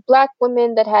other Black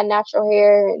women that had natural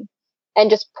hair and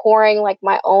just pouring like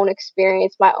my own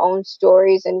experience, my own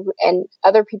stories and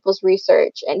other people's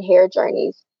research and hair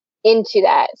journeys into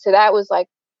that. So that was like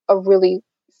a really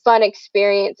fun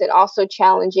experience and also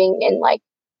challenging in like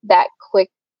that quick,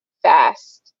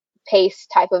 fast pace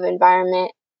type of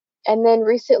environment. And then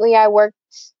recently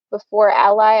before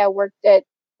Ally, I worked at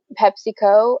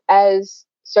PepsiCo as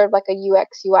sort of like a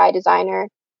UX UI designer,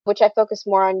 which I focus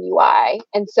more on UI.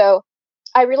 And so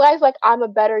I realized like I'm a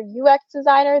better UX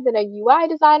designer than a UI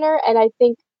designer. And I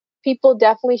think people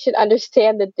definitely should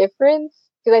understand the difference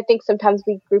because I think sometimes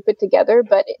we group it together,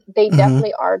 but they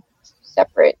definitely are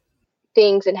separate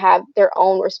things and have their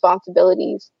own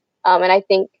responsibilities. And I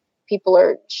think people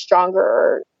are stronger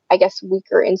or I guess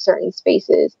weaker in certain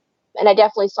spaces. And I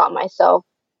definitely saw myself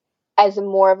as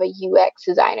more of a UX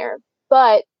designer.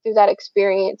 But through that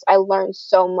experience, I learned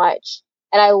so much.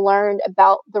 And I learned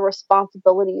about the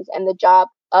responsibilities and the job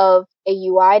of a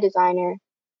UI designer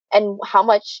and how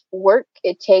much work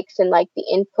it takes and like the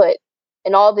input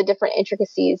and all the different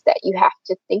intricacies that you have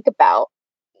to think about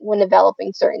when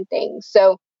developing certain things.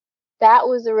 So that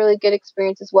was a really good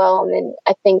experience as well. And then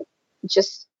I think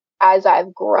just as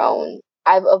I've grown,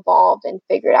 I've evolved and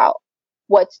figured out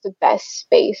what's the best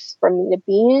space for me to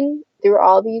be in through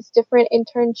all these different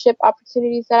internship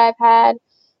opportunities that I've had.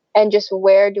 And just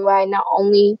where do I not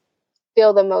only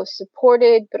feel the most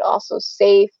supported, but also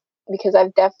safe? Because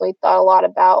I've definitely thought a lot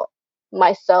about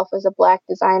myself as a Black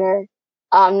designer,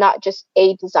 not just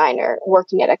a designer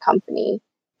working at a company,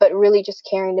 but really just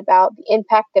caring about the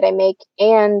impact that I make.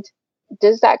 And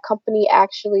does that company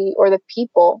actually, or the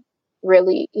people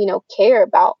really, care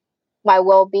about my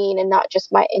well-being and not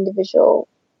just my individual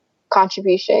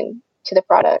contribution to the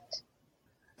product?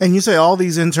 And you say all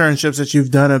these internships that you've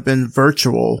done have been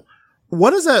virtual.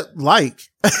 What is that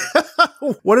like?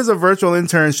 What is a virtual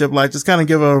internship like? Just kind of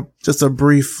give a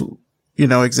brief,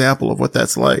 example of what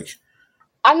that's like.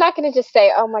 I'm not going to just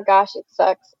say, oh my gosh, it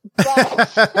sucks. But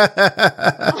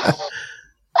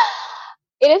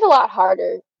it is a lot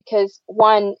harder because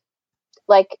one,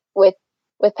 like with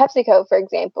PepsiCo, for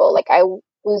example, like I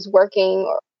was working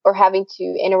or having to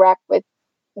interact with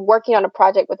working on a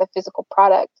project with a physical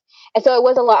product. And so it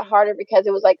was a lot harder because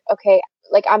it was like, okay,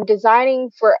 like I'm designing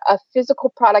for a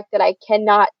physical product that I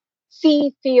cannot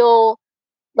see, feel,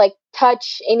 like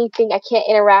touch, anything I can't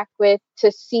interact with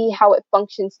to see how it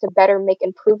functions to better make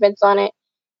improvements on it.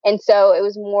 And so it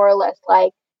was more or less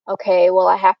like, okay, well,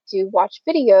 I have to watch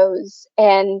videos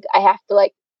and I have to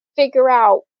like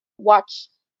watch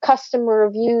customer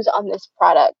reviews on this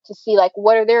product to see like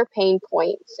what are their pain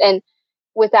points, and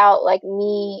without like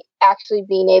me actually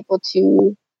being able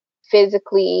to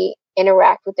physically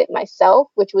interact with it myself,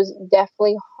 which was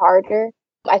definitely harder.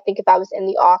 I think if I was in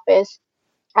the office,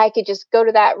 I could just go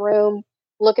to that room,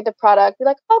 look at the product, be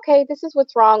like, okay, this is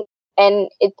what's wrong. And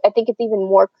I think it's even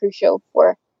more crucial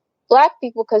for Black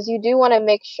people because you do want to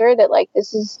make sure that like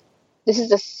this is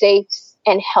a safe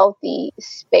and healthy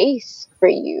space for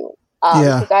you.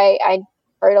 Because I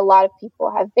heard a lot of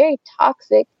people have very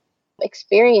toxic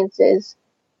experiences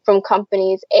from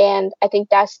companies. And I think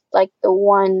that's like the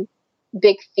one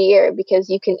big fear, because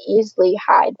you can easily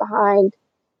hide behind,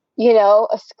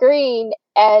 a screen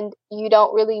and you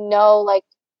don't really know like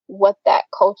what that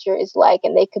culture is like.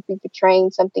 And they could be portraying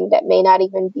something that may not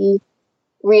even be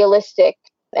realistic.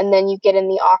 And then you get in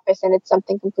the office and it's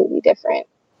something completely different.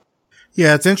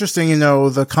 Yeah, it's interesting,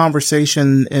 the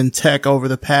conversation in tech over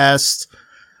the past,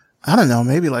 I don't know,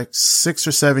 maybe like 6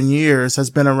 or 7 years has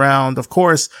been around, of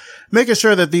course, making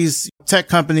sure that these tech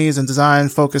companies and design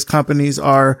focused companies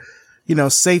are,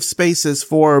 safe spaces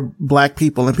for Black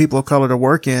people and people of color to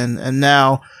work in. And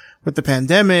now with the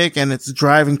pandemic and it's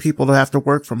driving people to have to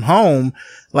work from home,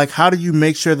 like how do you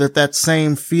make sure that that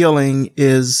same feeling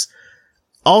is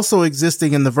also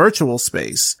existing in the virtual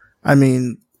space? I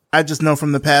mean, I just know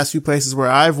from the past few places where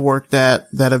I've worked at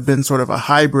that have been sort of a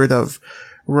hybrid of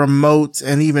remote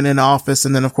and even in office.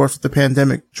 And then, of course, with the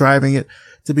pandemic driving it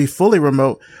to be fully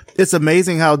remote, it's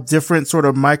amazing how different sort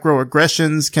of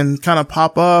microaggressions can kind of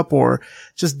pop up, or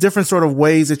just different sort of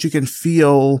ways that you can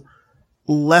feel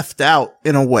left out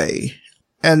in a way.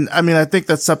 And I mean, I think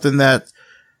it's something that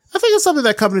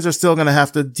companies are still going to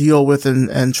have to deal with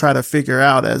and try to figure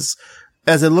out as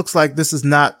it looks like this is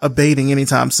not abating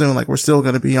anytime soon. Like, we're still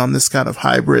going to be on this kind of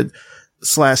hybrid /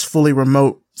 fully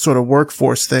remote sort of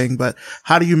workforce thing. But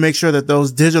how do you make sure that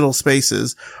those digital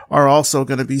spaces are also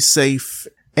going to be safe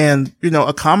and,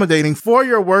 accommodating for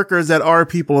your workers that are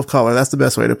people of color? That's the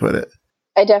best way to put it.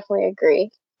 I definitely agree.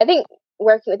 I think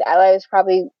working with Ally is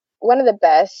probably one of the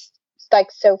best, like,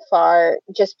 so far,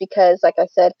 just because, like I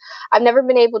said, I've never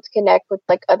been able to connect with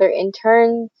like other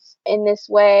interns in this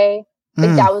way.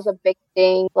 Like, that was a big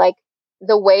thing. Like,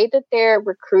 the way that their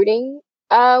recruiting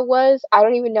was, I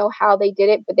don't even know how they did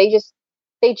it, but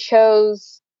they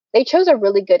chose a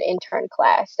really good intern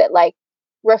class that like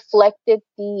reflected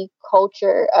the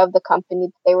culture of the company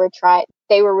that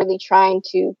they were really trying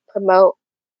to promote.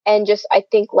 And just, I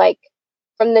think, like,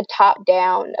 from the top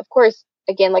down, of course,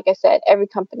 again, like I said, every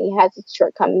company has its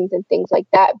shortcomings and things like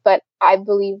that. But I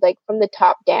believe, like, from the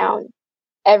top down,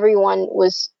 everyone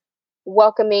was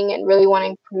welcoming and really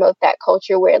wanting to promote that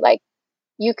culture where, like,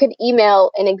 you could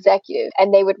email an executive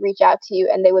and they would reach out to you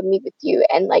and they would meet with you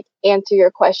and like answer your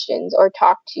questions or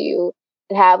talk to you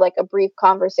and have like a brief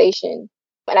conversation.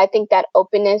 And I think that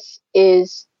openness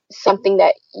is something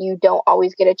that you don't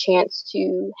always get a chance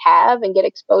to have and get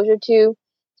exposure to.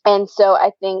 And so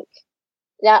I think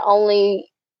not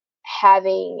only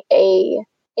having a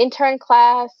intern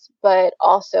class, but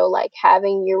also like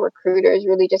having your recruiters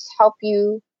really just help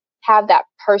you have that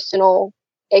personal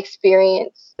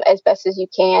experience as best as you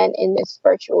can in this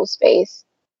virtual space.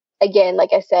 Again, like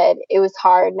I said, it was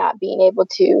hard not being able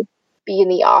to be in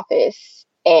the office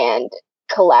and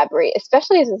collaborate,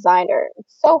 especially as a designer.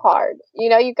 It's so hard.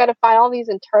 You've got to find all these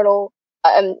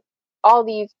all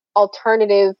these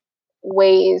alternative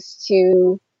ways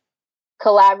to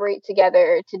collaborate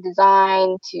together, to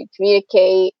design, to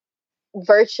communicate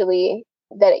virtually,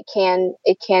 that it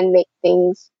can make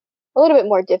things a little bit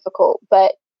more difficult.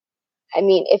 But I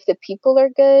mean, if the people are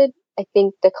good, I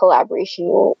think the collaboration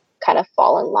will kind of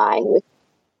fall in line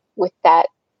with that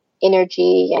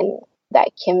energy and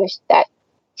that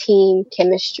team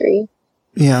chemistry.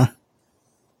 Yeah.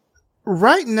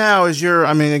 Right now you're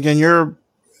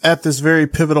at this very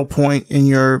pivotal point in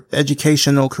your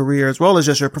educational career as well as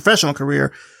just your professional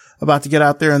career, about to get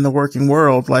out there in the working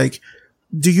world. Like,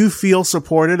 do you feel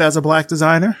supported as a Black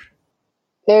designer?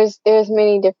 There's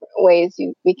many different ways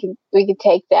we could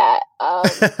take that.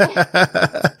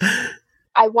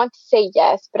 I want to say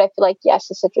yes, but I feel like yes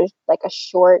is such a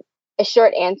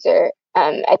short answer.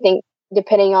 I think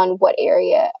depending on what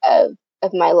area of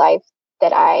my life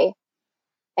that I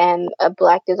am a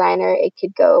Black designer, it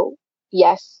could go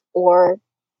yes or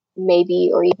maybe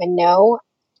or even no.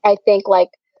 I think like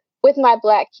with my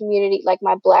Black community, like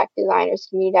my Black designers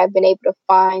community, I've been able to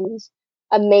find these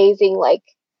amazing like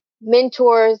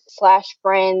mentors /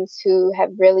 friends who have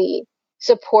really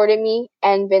supported me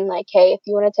and been like, hey, if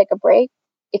you want to take a break,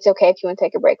 it's okay if you want to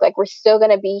take a break. Like, we're still going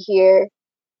to be here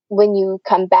when you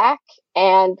come back,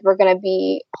 and we're going to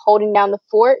be holding down the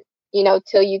fort,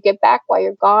 till you get back while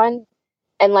you're gone.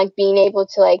 And like being able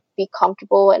to like be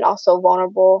comfortable and also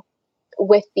vulnerable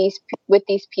with these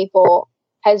people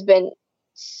has been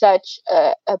such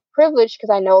a privilege,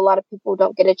 because I know a lot of people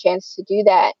don't get a chance to do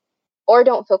that or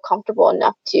don't feel comfortable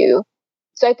enough to.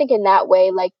 So I think in that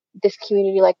way, like this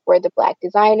community, like we're the Black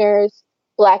designers,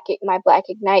 my Black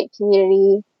Ignite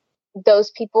community, those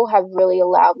people have really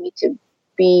allowed me to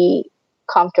be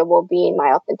comfortable being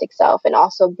my authentic self and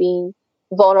also being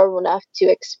vulnerable enough to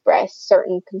express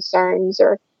certain concerns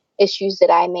or issues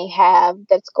that I may have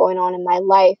that's going on in my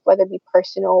life, whether it be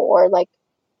personal or like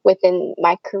within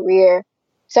my career.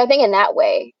 So I think in that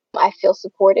way, I feel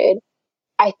supported.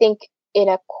 I think in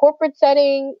a corporate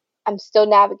setting, I'm still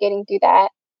navigating through that.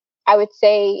 I would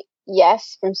say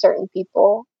yes from certain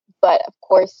people, but of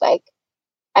course, like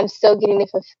I'm still getting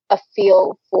a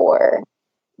feel for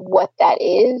what that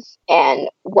is and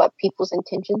what people's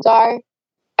intentions are.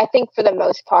 I think for the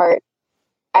most part,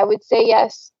 I would say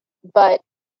yes, but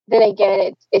then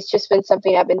again, it's just been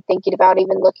something I've been thinking about,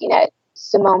 even looking at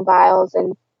Simone Biles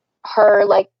and her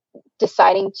like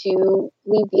deciding to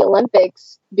leave the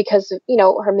Olympics because of,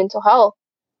 her mental health,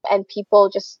 and people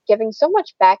just giving so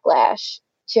much backlash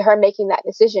to her making that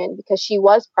decision because she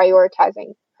was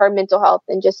prioritizing her mental health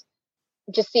and just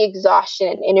the exhaustion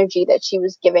and energy that she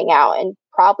was giving out. And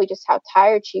probably just how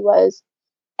tired she was,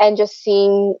 and just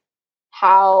seeing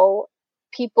how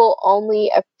people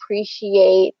only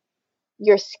appreciate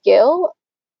your skill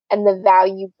and the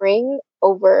value you bring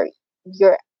over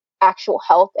your actual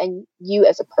health and you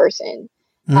as a person.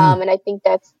 Mm. And I think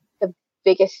that's the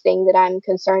biggest thing that I'm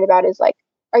concerned about is like,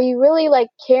 are you really like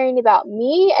caring about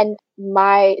me and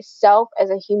myself as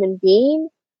a human being?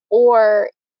 Or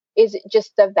is it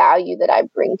just the value that I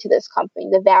bring to this company,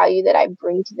 the value that I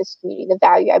bring to this community, the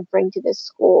value I bring to this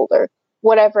school, or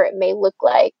whatever it may look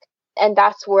like? And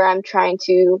that's where I'm trying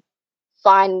to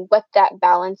find what that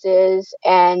balance is,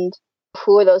 and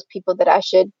who are those people that I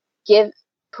should give,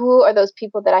 who are those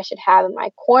people that I should have in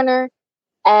my corner,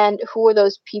 and who are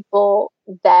those people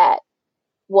that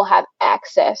will have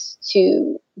access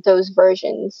to those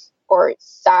versions or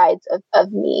sides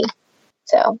of me.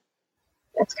 So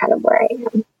that's kind of where I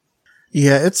am.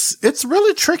 Yeah, it's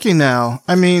really tricky now.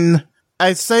 I mean,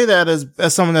 I say that as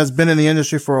someone that's been in the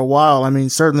industry for a while. I mean,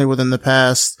 certainly within the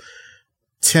past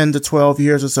 10 to 12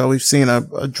 years or so, we've seen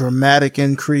a dramatic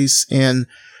increase in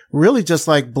really just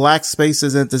like Black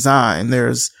spaces in design.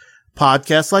 There's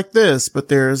podcasts like this, but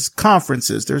there's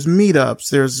conferences, there's meetups,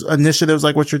 there's initiatives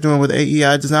like what you're doing with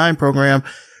AEI Design Program.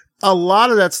 A lot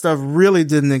of that stuff really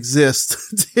didn't exist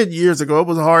 10 years ago. It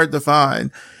was hard to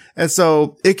find. And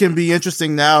so it can be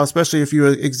interesting now, especially if you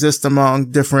exist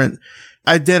among different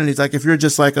identities. Like if you're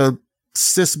just like a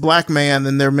cis Black man,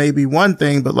 then there may be one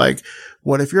thing, but like,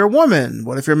 what if you're a woman?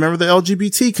 What if you're a member of the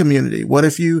LGBT community? What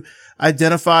if you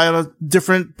identify on a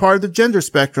different part of the gender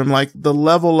spectrum? Like the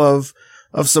level of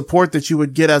support that you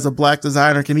would get as a Black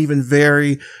designer can even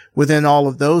vary within all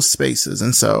of those spaces.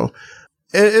 And so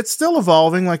it's still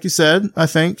evolving, like you said. I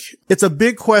think it's a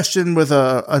big question with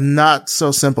a not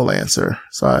so simple answer.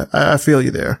 So I feel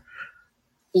you there.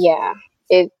 Yeah,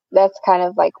 that's kind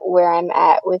of like where I'm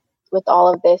at with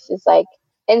all of this. Is like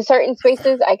in certain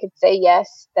spaces I could say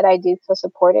yes, that I do feel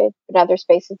supported. In other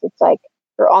spaces it's like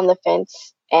you're on the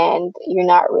fence and you're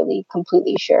not really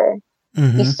completely sure.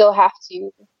 Mm-hmm. You still have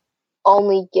to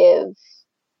only give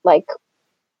like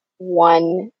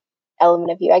one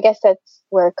element of you. I guess that's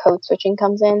where code switching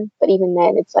comes in. But even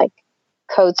then, it's like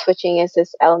code switching is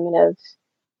this element of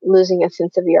losing a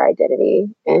sense of your identity,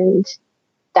 and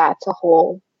that's a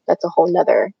whole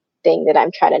nother thing that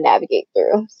I'm trying to navigate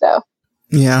through. So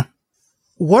yeah,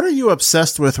 what are you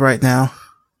obsessed with right now?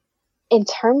 In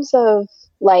terms of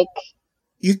like,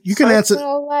 you can answer.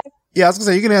 Life, yeah, I was gonna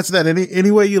say you can answer that any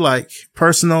way you like,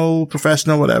 personal,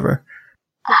 professional, whatever.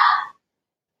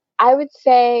 I would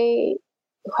say,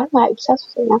 what am I obsessed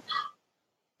with right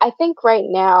now? I think right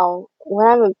now,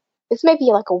 this may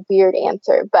be like a weird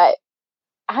answer, but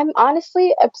I'm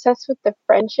honestly obsessed with the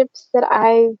friendships that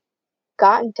I've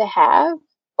gotten to have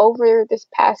over this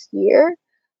past year.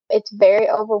 It's very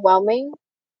overwhelming.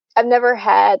 I've never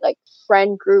had like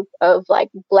friend group of like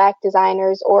Black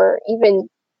designers or even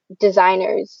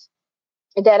designers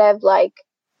that have like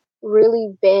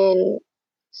really been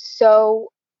so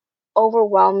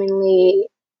overwhelmingly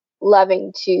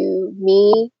loving to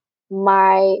me,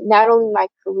 not only my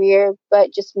career,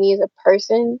 but just me as a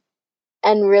person,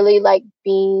 and really like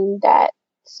being that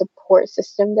support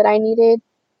system that I needed.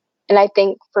 And I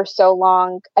think for so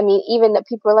long, I mean, even that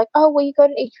people are like, oh, well, you go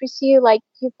to HBCU, like,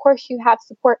 of course you have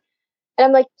support. And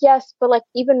I'm like, yes, but like,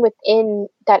 even within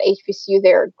that HBCU,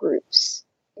 there are groups.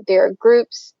 There are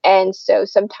groups. And so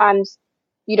sometimes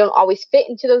you don't always fit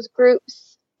into those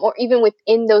groups, or even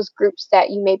within those groups that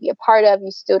you may be a part of,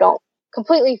 you still don't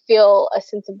completely feel a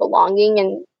sense of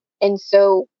belonging. And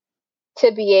so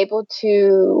to be able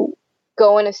to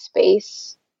go in a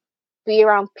space, be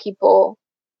around people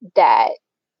that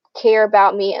care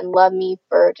about me and love me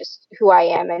for just who I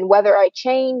am, and whether I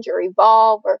change or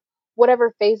evolve or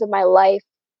whatever phase of my life,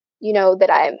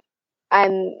 that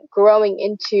I'm growing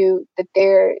into, that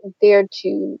they're there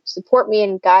to support me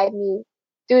and guide me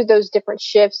through those different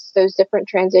shifts, those different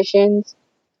transitions.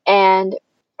 And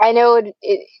I know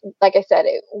it like I said,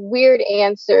 a weird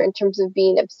answer in terms of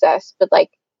being obsessed, but like,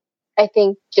 I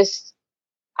think just,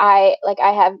 I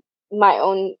have my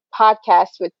own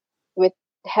podcast with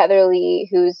Heather Lee,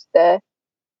 who's the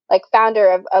like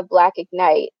founder of Black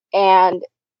Ignite, and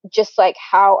just like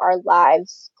how our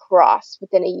lives crossed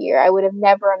within a year. I would have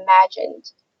never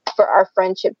imagined for our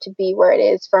friendship to be where it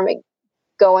is, from it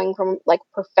going from like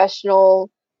professional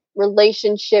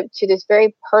relationship to this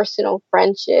very personal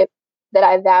friendship that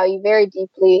I value very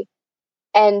deeply.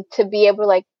 And to be able to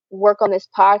like work on this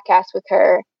podcast with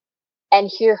her and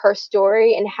hear her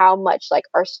story, and how much like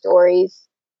our stories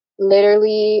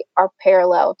literally are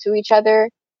parallel to each other.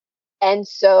 And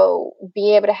so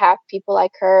being able to have people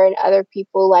like her and other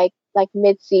people like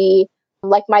Mitzi,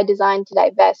 like my Design to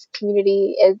Divest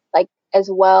community is like as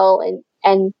well.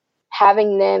 And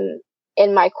having them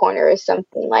in my corner is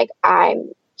something like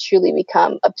I'm truly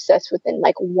become obsessed with and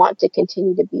like want to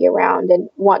continue to be around and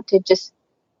want to just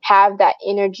have that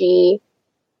energy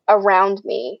around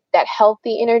me, that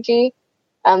healthy energy.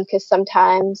 Because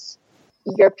sometimes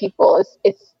your people is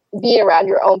it's being around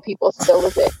your own people still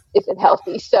isn't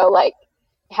healthy. So like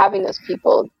having those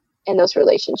people and those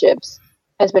relationships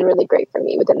has been really great for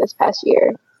me within this past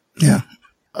year. Yeah.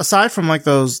 Aside from like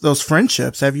those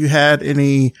friendships, have you had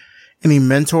any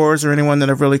mentors or anyone that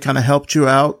have really kind of helped you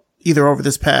out either over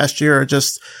this past year or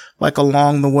just like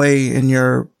along the way in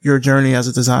your journey as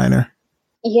a designer?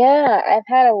 Yeah, I've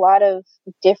had a lot of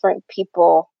different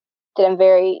people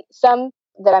some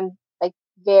that I'm like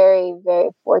very, very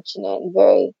fortunate and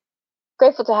very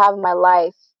grateful to have in my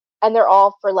life. And they're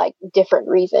all for like different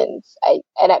reasons.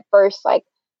 And at first, like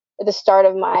at the start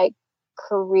of my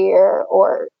career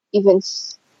or even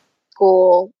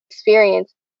school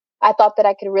experience, I thought that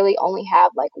I could really only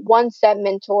have like one set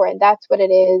mentor and that's what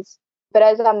it is. But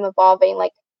as I'm evolving,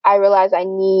 like I realize I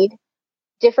need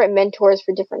different mentors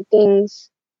for different things,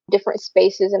 different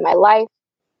spaces in my life.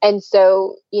 And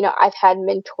so, I've had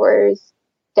mentors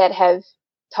that have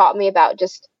taught me about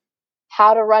just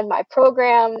how to run my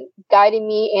program, guiding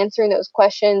me, answering those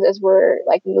questions as we're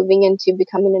like moving into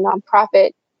becoming a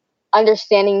nonprofit,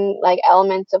 understanding like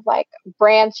elements of like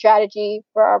brand strategy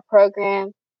for our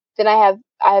program. Then I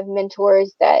have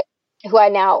mentors who I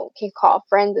now can call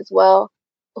friends as well,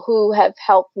 who have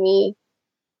helped me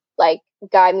like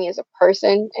guide me as a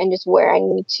person and just where I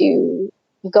need to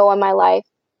go in my life.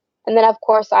 And then of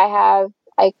course I have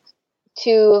like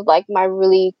two of like my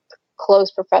really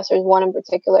close professors, one in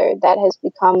particular that has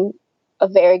become a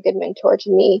very good mentor to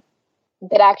me,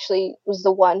 that actually was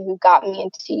the one who got me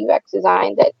into UX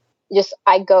design, that just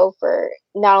I go for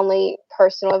not only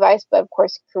personal advice, but of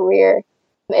course career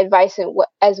advice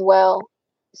as well.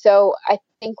 So I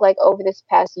think like over this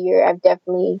past year, I've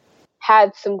definitely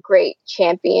had some great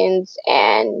champions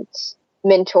and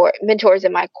mentors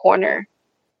in my corner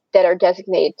that are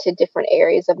designated to different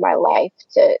areas of my life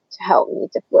to help me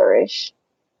to flourish.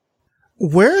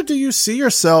 Where do you see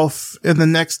yourself in the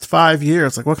next 5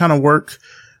 years? Like what kind of work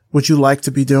would you like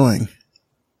to be doing?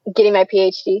 Getting my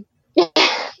PhD.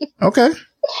 Okay.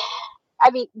 I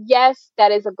mean, yes,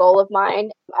 that is a goal of mine.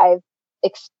 I've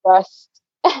expressed,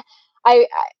 I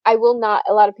will not,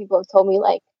 a lot of people have told me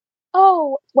like,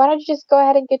 oh, why don't you just go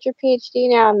ahead and get your PhD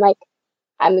now? I'm like,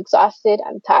 I'm exhausted.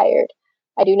 I'm tired.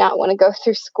 I do not want to go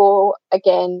through school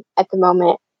again at the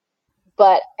moment.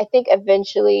 But I think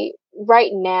eventually,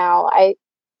 right now, I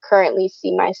currently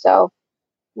see myself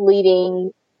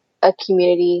leading a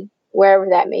community, wherever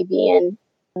that may be in,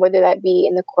 whether that be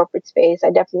in the corporate space.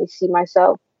 I definitely see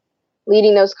myself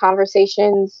leading those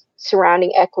conversations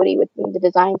surrounding equity within the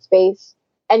design space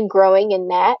and growing in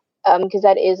that, because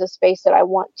that is a space that I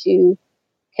want to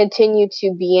continue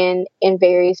to be in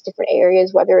various different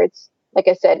areas, whether it's, like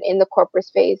I said, in the corporate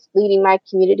space, leading my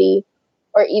community,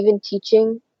 or even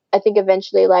teaching. I think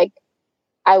eventually, like,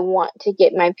 I want to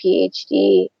get my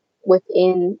PhD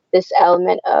within this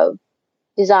element of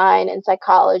design and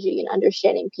psychology and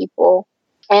understanding people,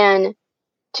 and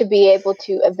to be able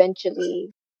to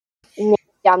eventually, maybe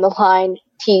down the line,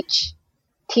 teach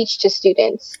to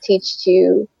students, teach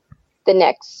to the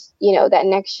next, that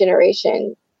next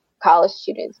generation college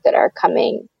students that are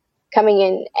coming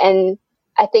in. And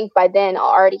I think by then I'll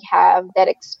already have that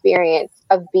experience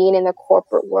of being in the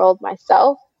corporate world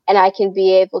myself, and I can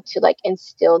be able to like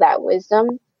instill that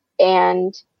wisdom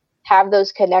and have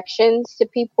those connections to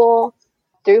people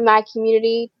through my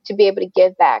community to be able to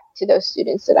give back to those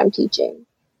students that I'm teaching.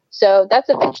 So that's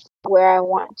eventually where I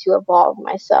want to evolve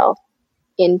myself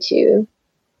into.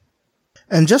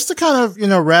 And just to kind of,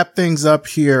 wrap things up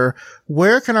here,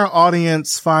 where can our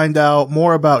audience find out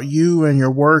more about you and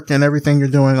your work and everything you're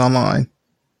doing online?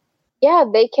 Yeah,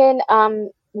 they can,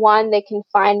 they can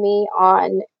find me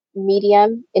on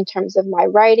Medium in terms of my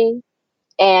writing.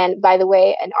 And by the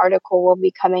way, an article will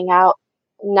be coming out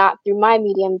not through my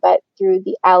Medium, but through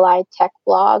the Allied Tech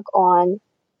blog on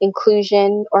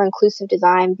inclusion or inclusive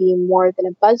design being more than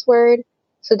a buzzword.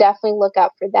 So definitely look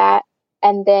out for that.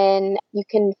 And then you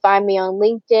can find me on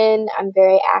LinkedIn. I'm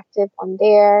very active on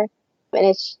there. And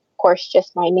it's, of course,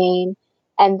 just my name.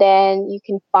 And then you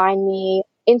can find me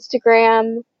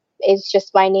Instagram. It's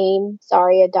just my name,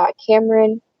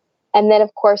 Zariah.Cameron. And then,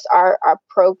 of course, our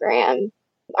program's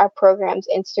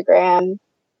Instagram,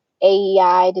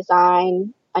 AEI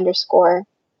design _.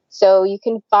 So you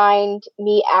can find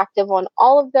me active on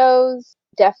all of those.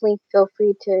 Definitely feel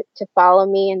free to follow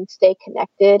me and stay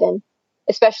connected. And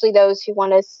especially those who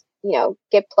want to,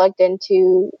 get plugged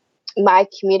into my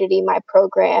community, my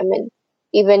program, and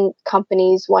even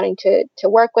companies wanting to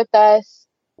work with us,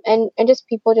 and just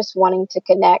people just wanting to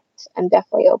connect. I'm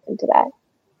definitely open to that.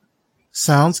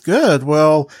 Sounds good.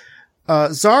 Well,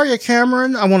 Zariah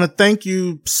Cameron, I want to thank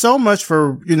you so much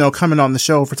for, coming on the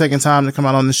show, for taking time to come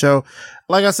out on the show.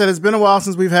 Like I said, it's been a while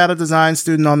since we've had a design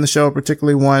student on the show,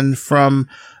 particularly one from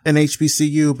an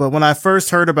HBCU. But when I first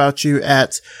heard about you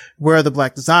at Where Are the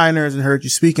Black Designers and heard you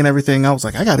speak and everything, I was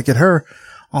like, I got to get her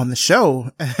on the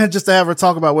show and just to have her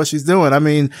talk about what she's doing. I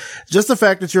mean, just the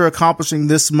fact that you're accomplishing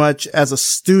this much as a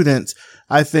student,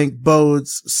 I think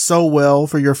bodes so well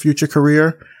for your future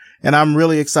career. And I'm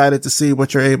really excited to see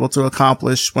what you're able to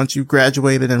accomplish once you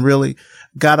graduated and really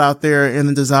got out there in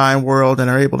the design world and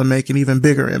are able to make an even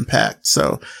bigger impact.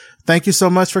 So thank you so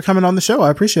much for coming on the show. I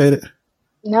appreciate it.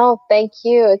 No, thank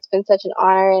you. It's been such an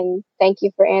honor, and thank you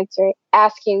for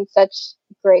asking such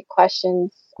great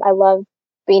questions. I love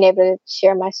being able to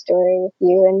share my story with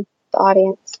you and the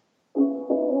audience.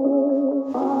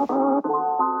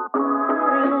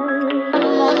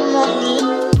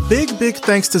 Big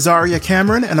thanks to Zariah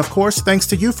Cameron, and of course, thanks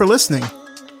to you for listening.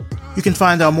 You can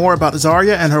find out more about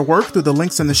Zariah and her work through the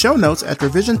links in the show notes at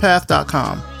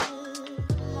revisionpath.com.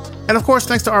 And of course,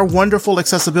 thanks to our wonderful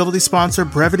accessibility sponsor,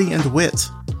 Brevity and Wit.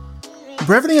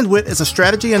 Brevity and Wit is a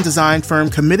strategy and design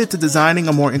firm committed to designing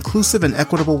a more inclusive and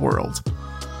equitable world.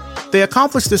 They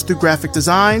accomplish this through graphic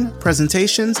design,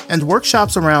 presentations, and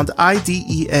workshops around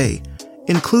IDEA,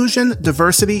 inclusion,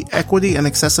 diversity, equity, and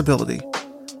accessibility.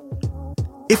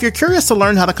 If you're curious to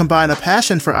learn how to combine a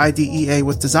passion for IDEA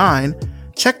with design,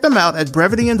 check them out at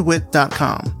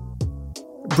brevityandwit.com.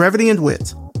 Brevity and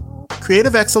Wit.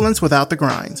 Creative excellence without the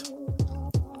grind.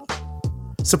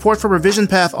 Support for Revision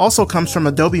Path also comes from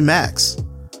Adobe Max.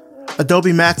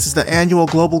 Adobe Max is the annual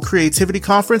Global Creativity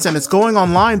Conference, and it's going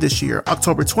online this year,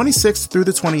 October 26th through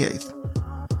the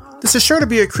 28th. This is sure to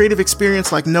be a creative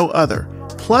experience like no other.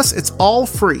 Plus, it's all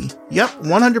free. Yep,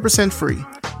 100% free.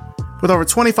 With over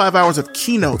 25 hours of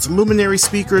keynotes, luminary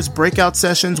speakers, breakout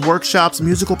sessions, workshops,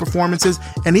 musical performances,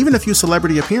 and even a few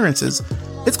celebrity appearances,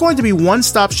 it's going to be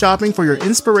one-stop shopping for your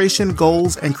inspiration,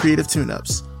 goals, and creative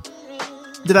tune-ups.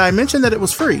 Did I mention that it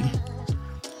was free?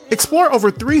 Explore over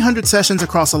 300 sessions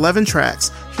across 11 tracks,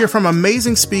 hear from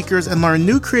amazing speakers, and learn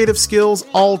new creative skills,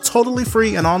 all totally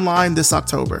free and online this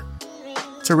October.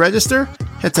 To register,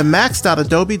 head to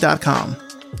max.adobe.com.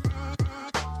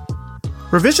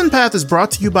 Revision Path is brought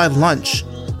to you by Lunch,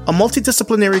 a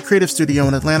multidisciplinary creative studio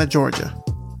in Atlanta, Georgia.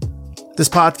 This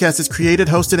podcast is created,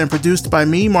 hosted, and produced by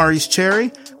me, Maurice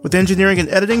Cherry, with engineering and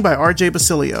editing by RJ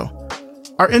Basilio.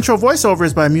 Our intro voiceover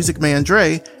is by Music Man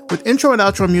Dre, with intro and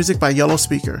outro music by Yellow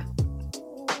Speaker.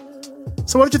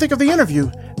 So what did you think of the interview?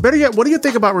 Better yet, what do you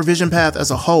think about Revision Path as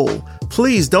a whole?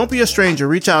 Please don't be a stranger.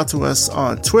 Reach out to us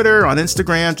on Twitter, on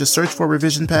Instagram. Just search for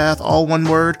Revision Path, all one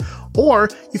word. Or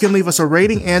you can leave us a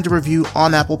rating and a review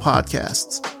on Apple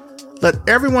Podcasts. Let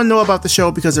everyone know about the show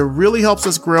because it really helps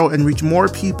us grow and reach more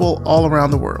people all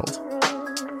around the world.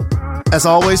 As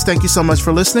always, thank you so much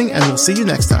for listening, and we'll see you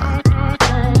next time.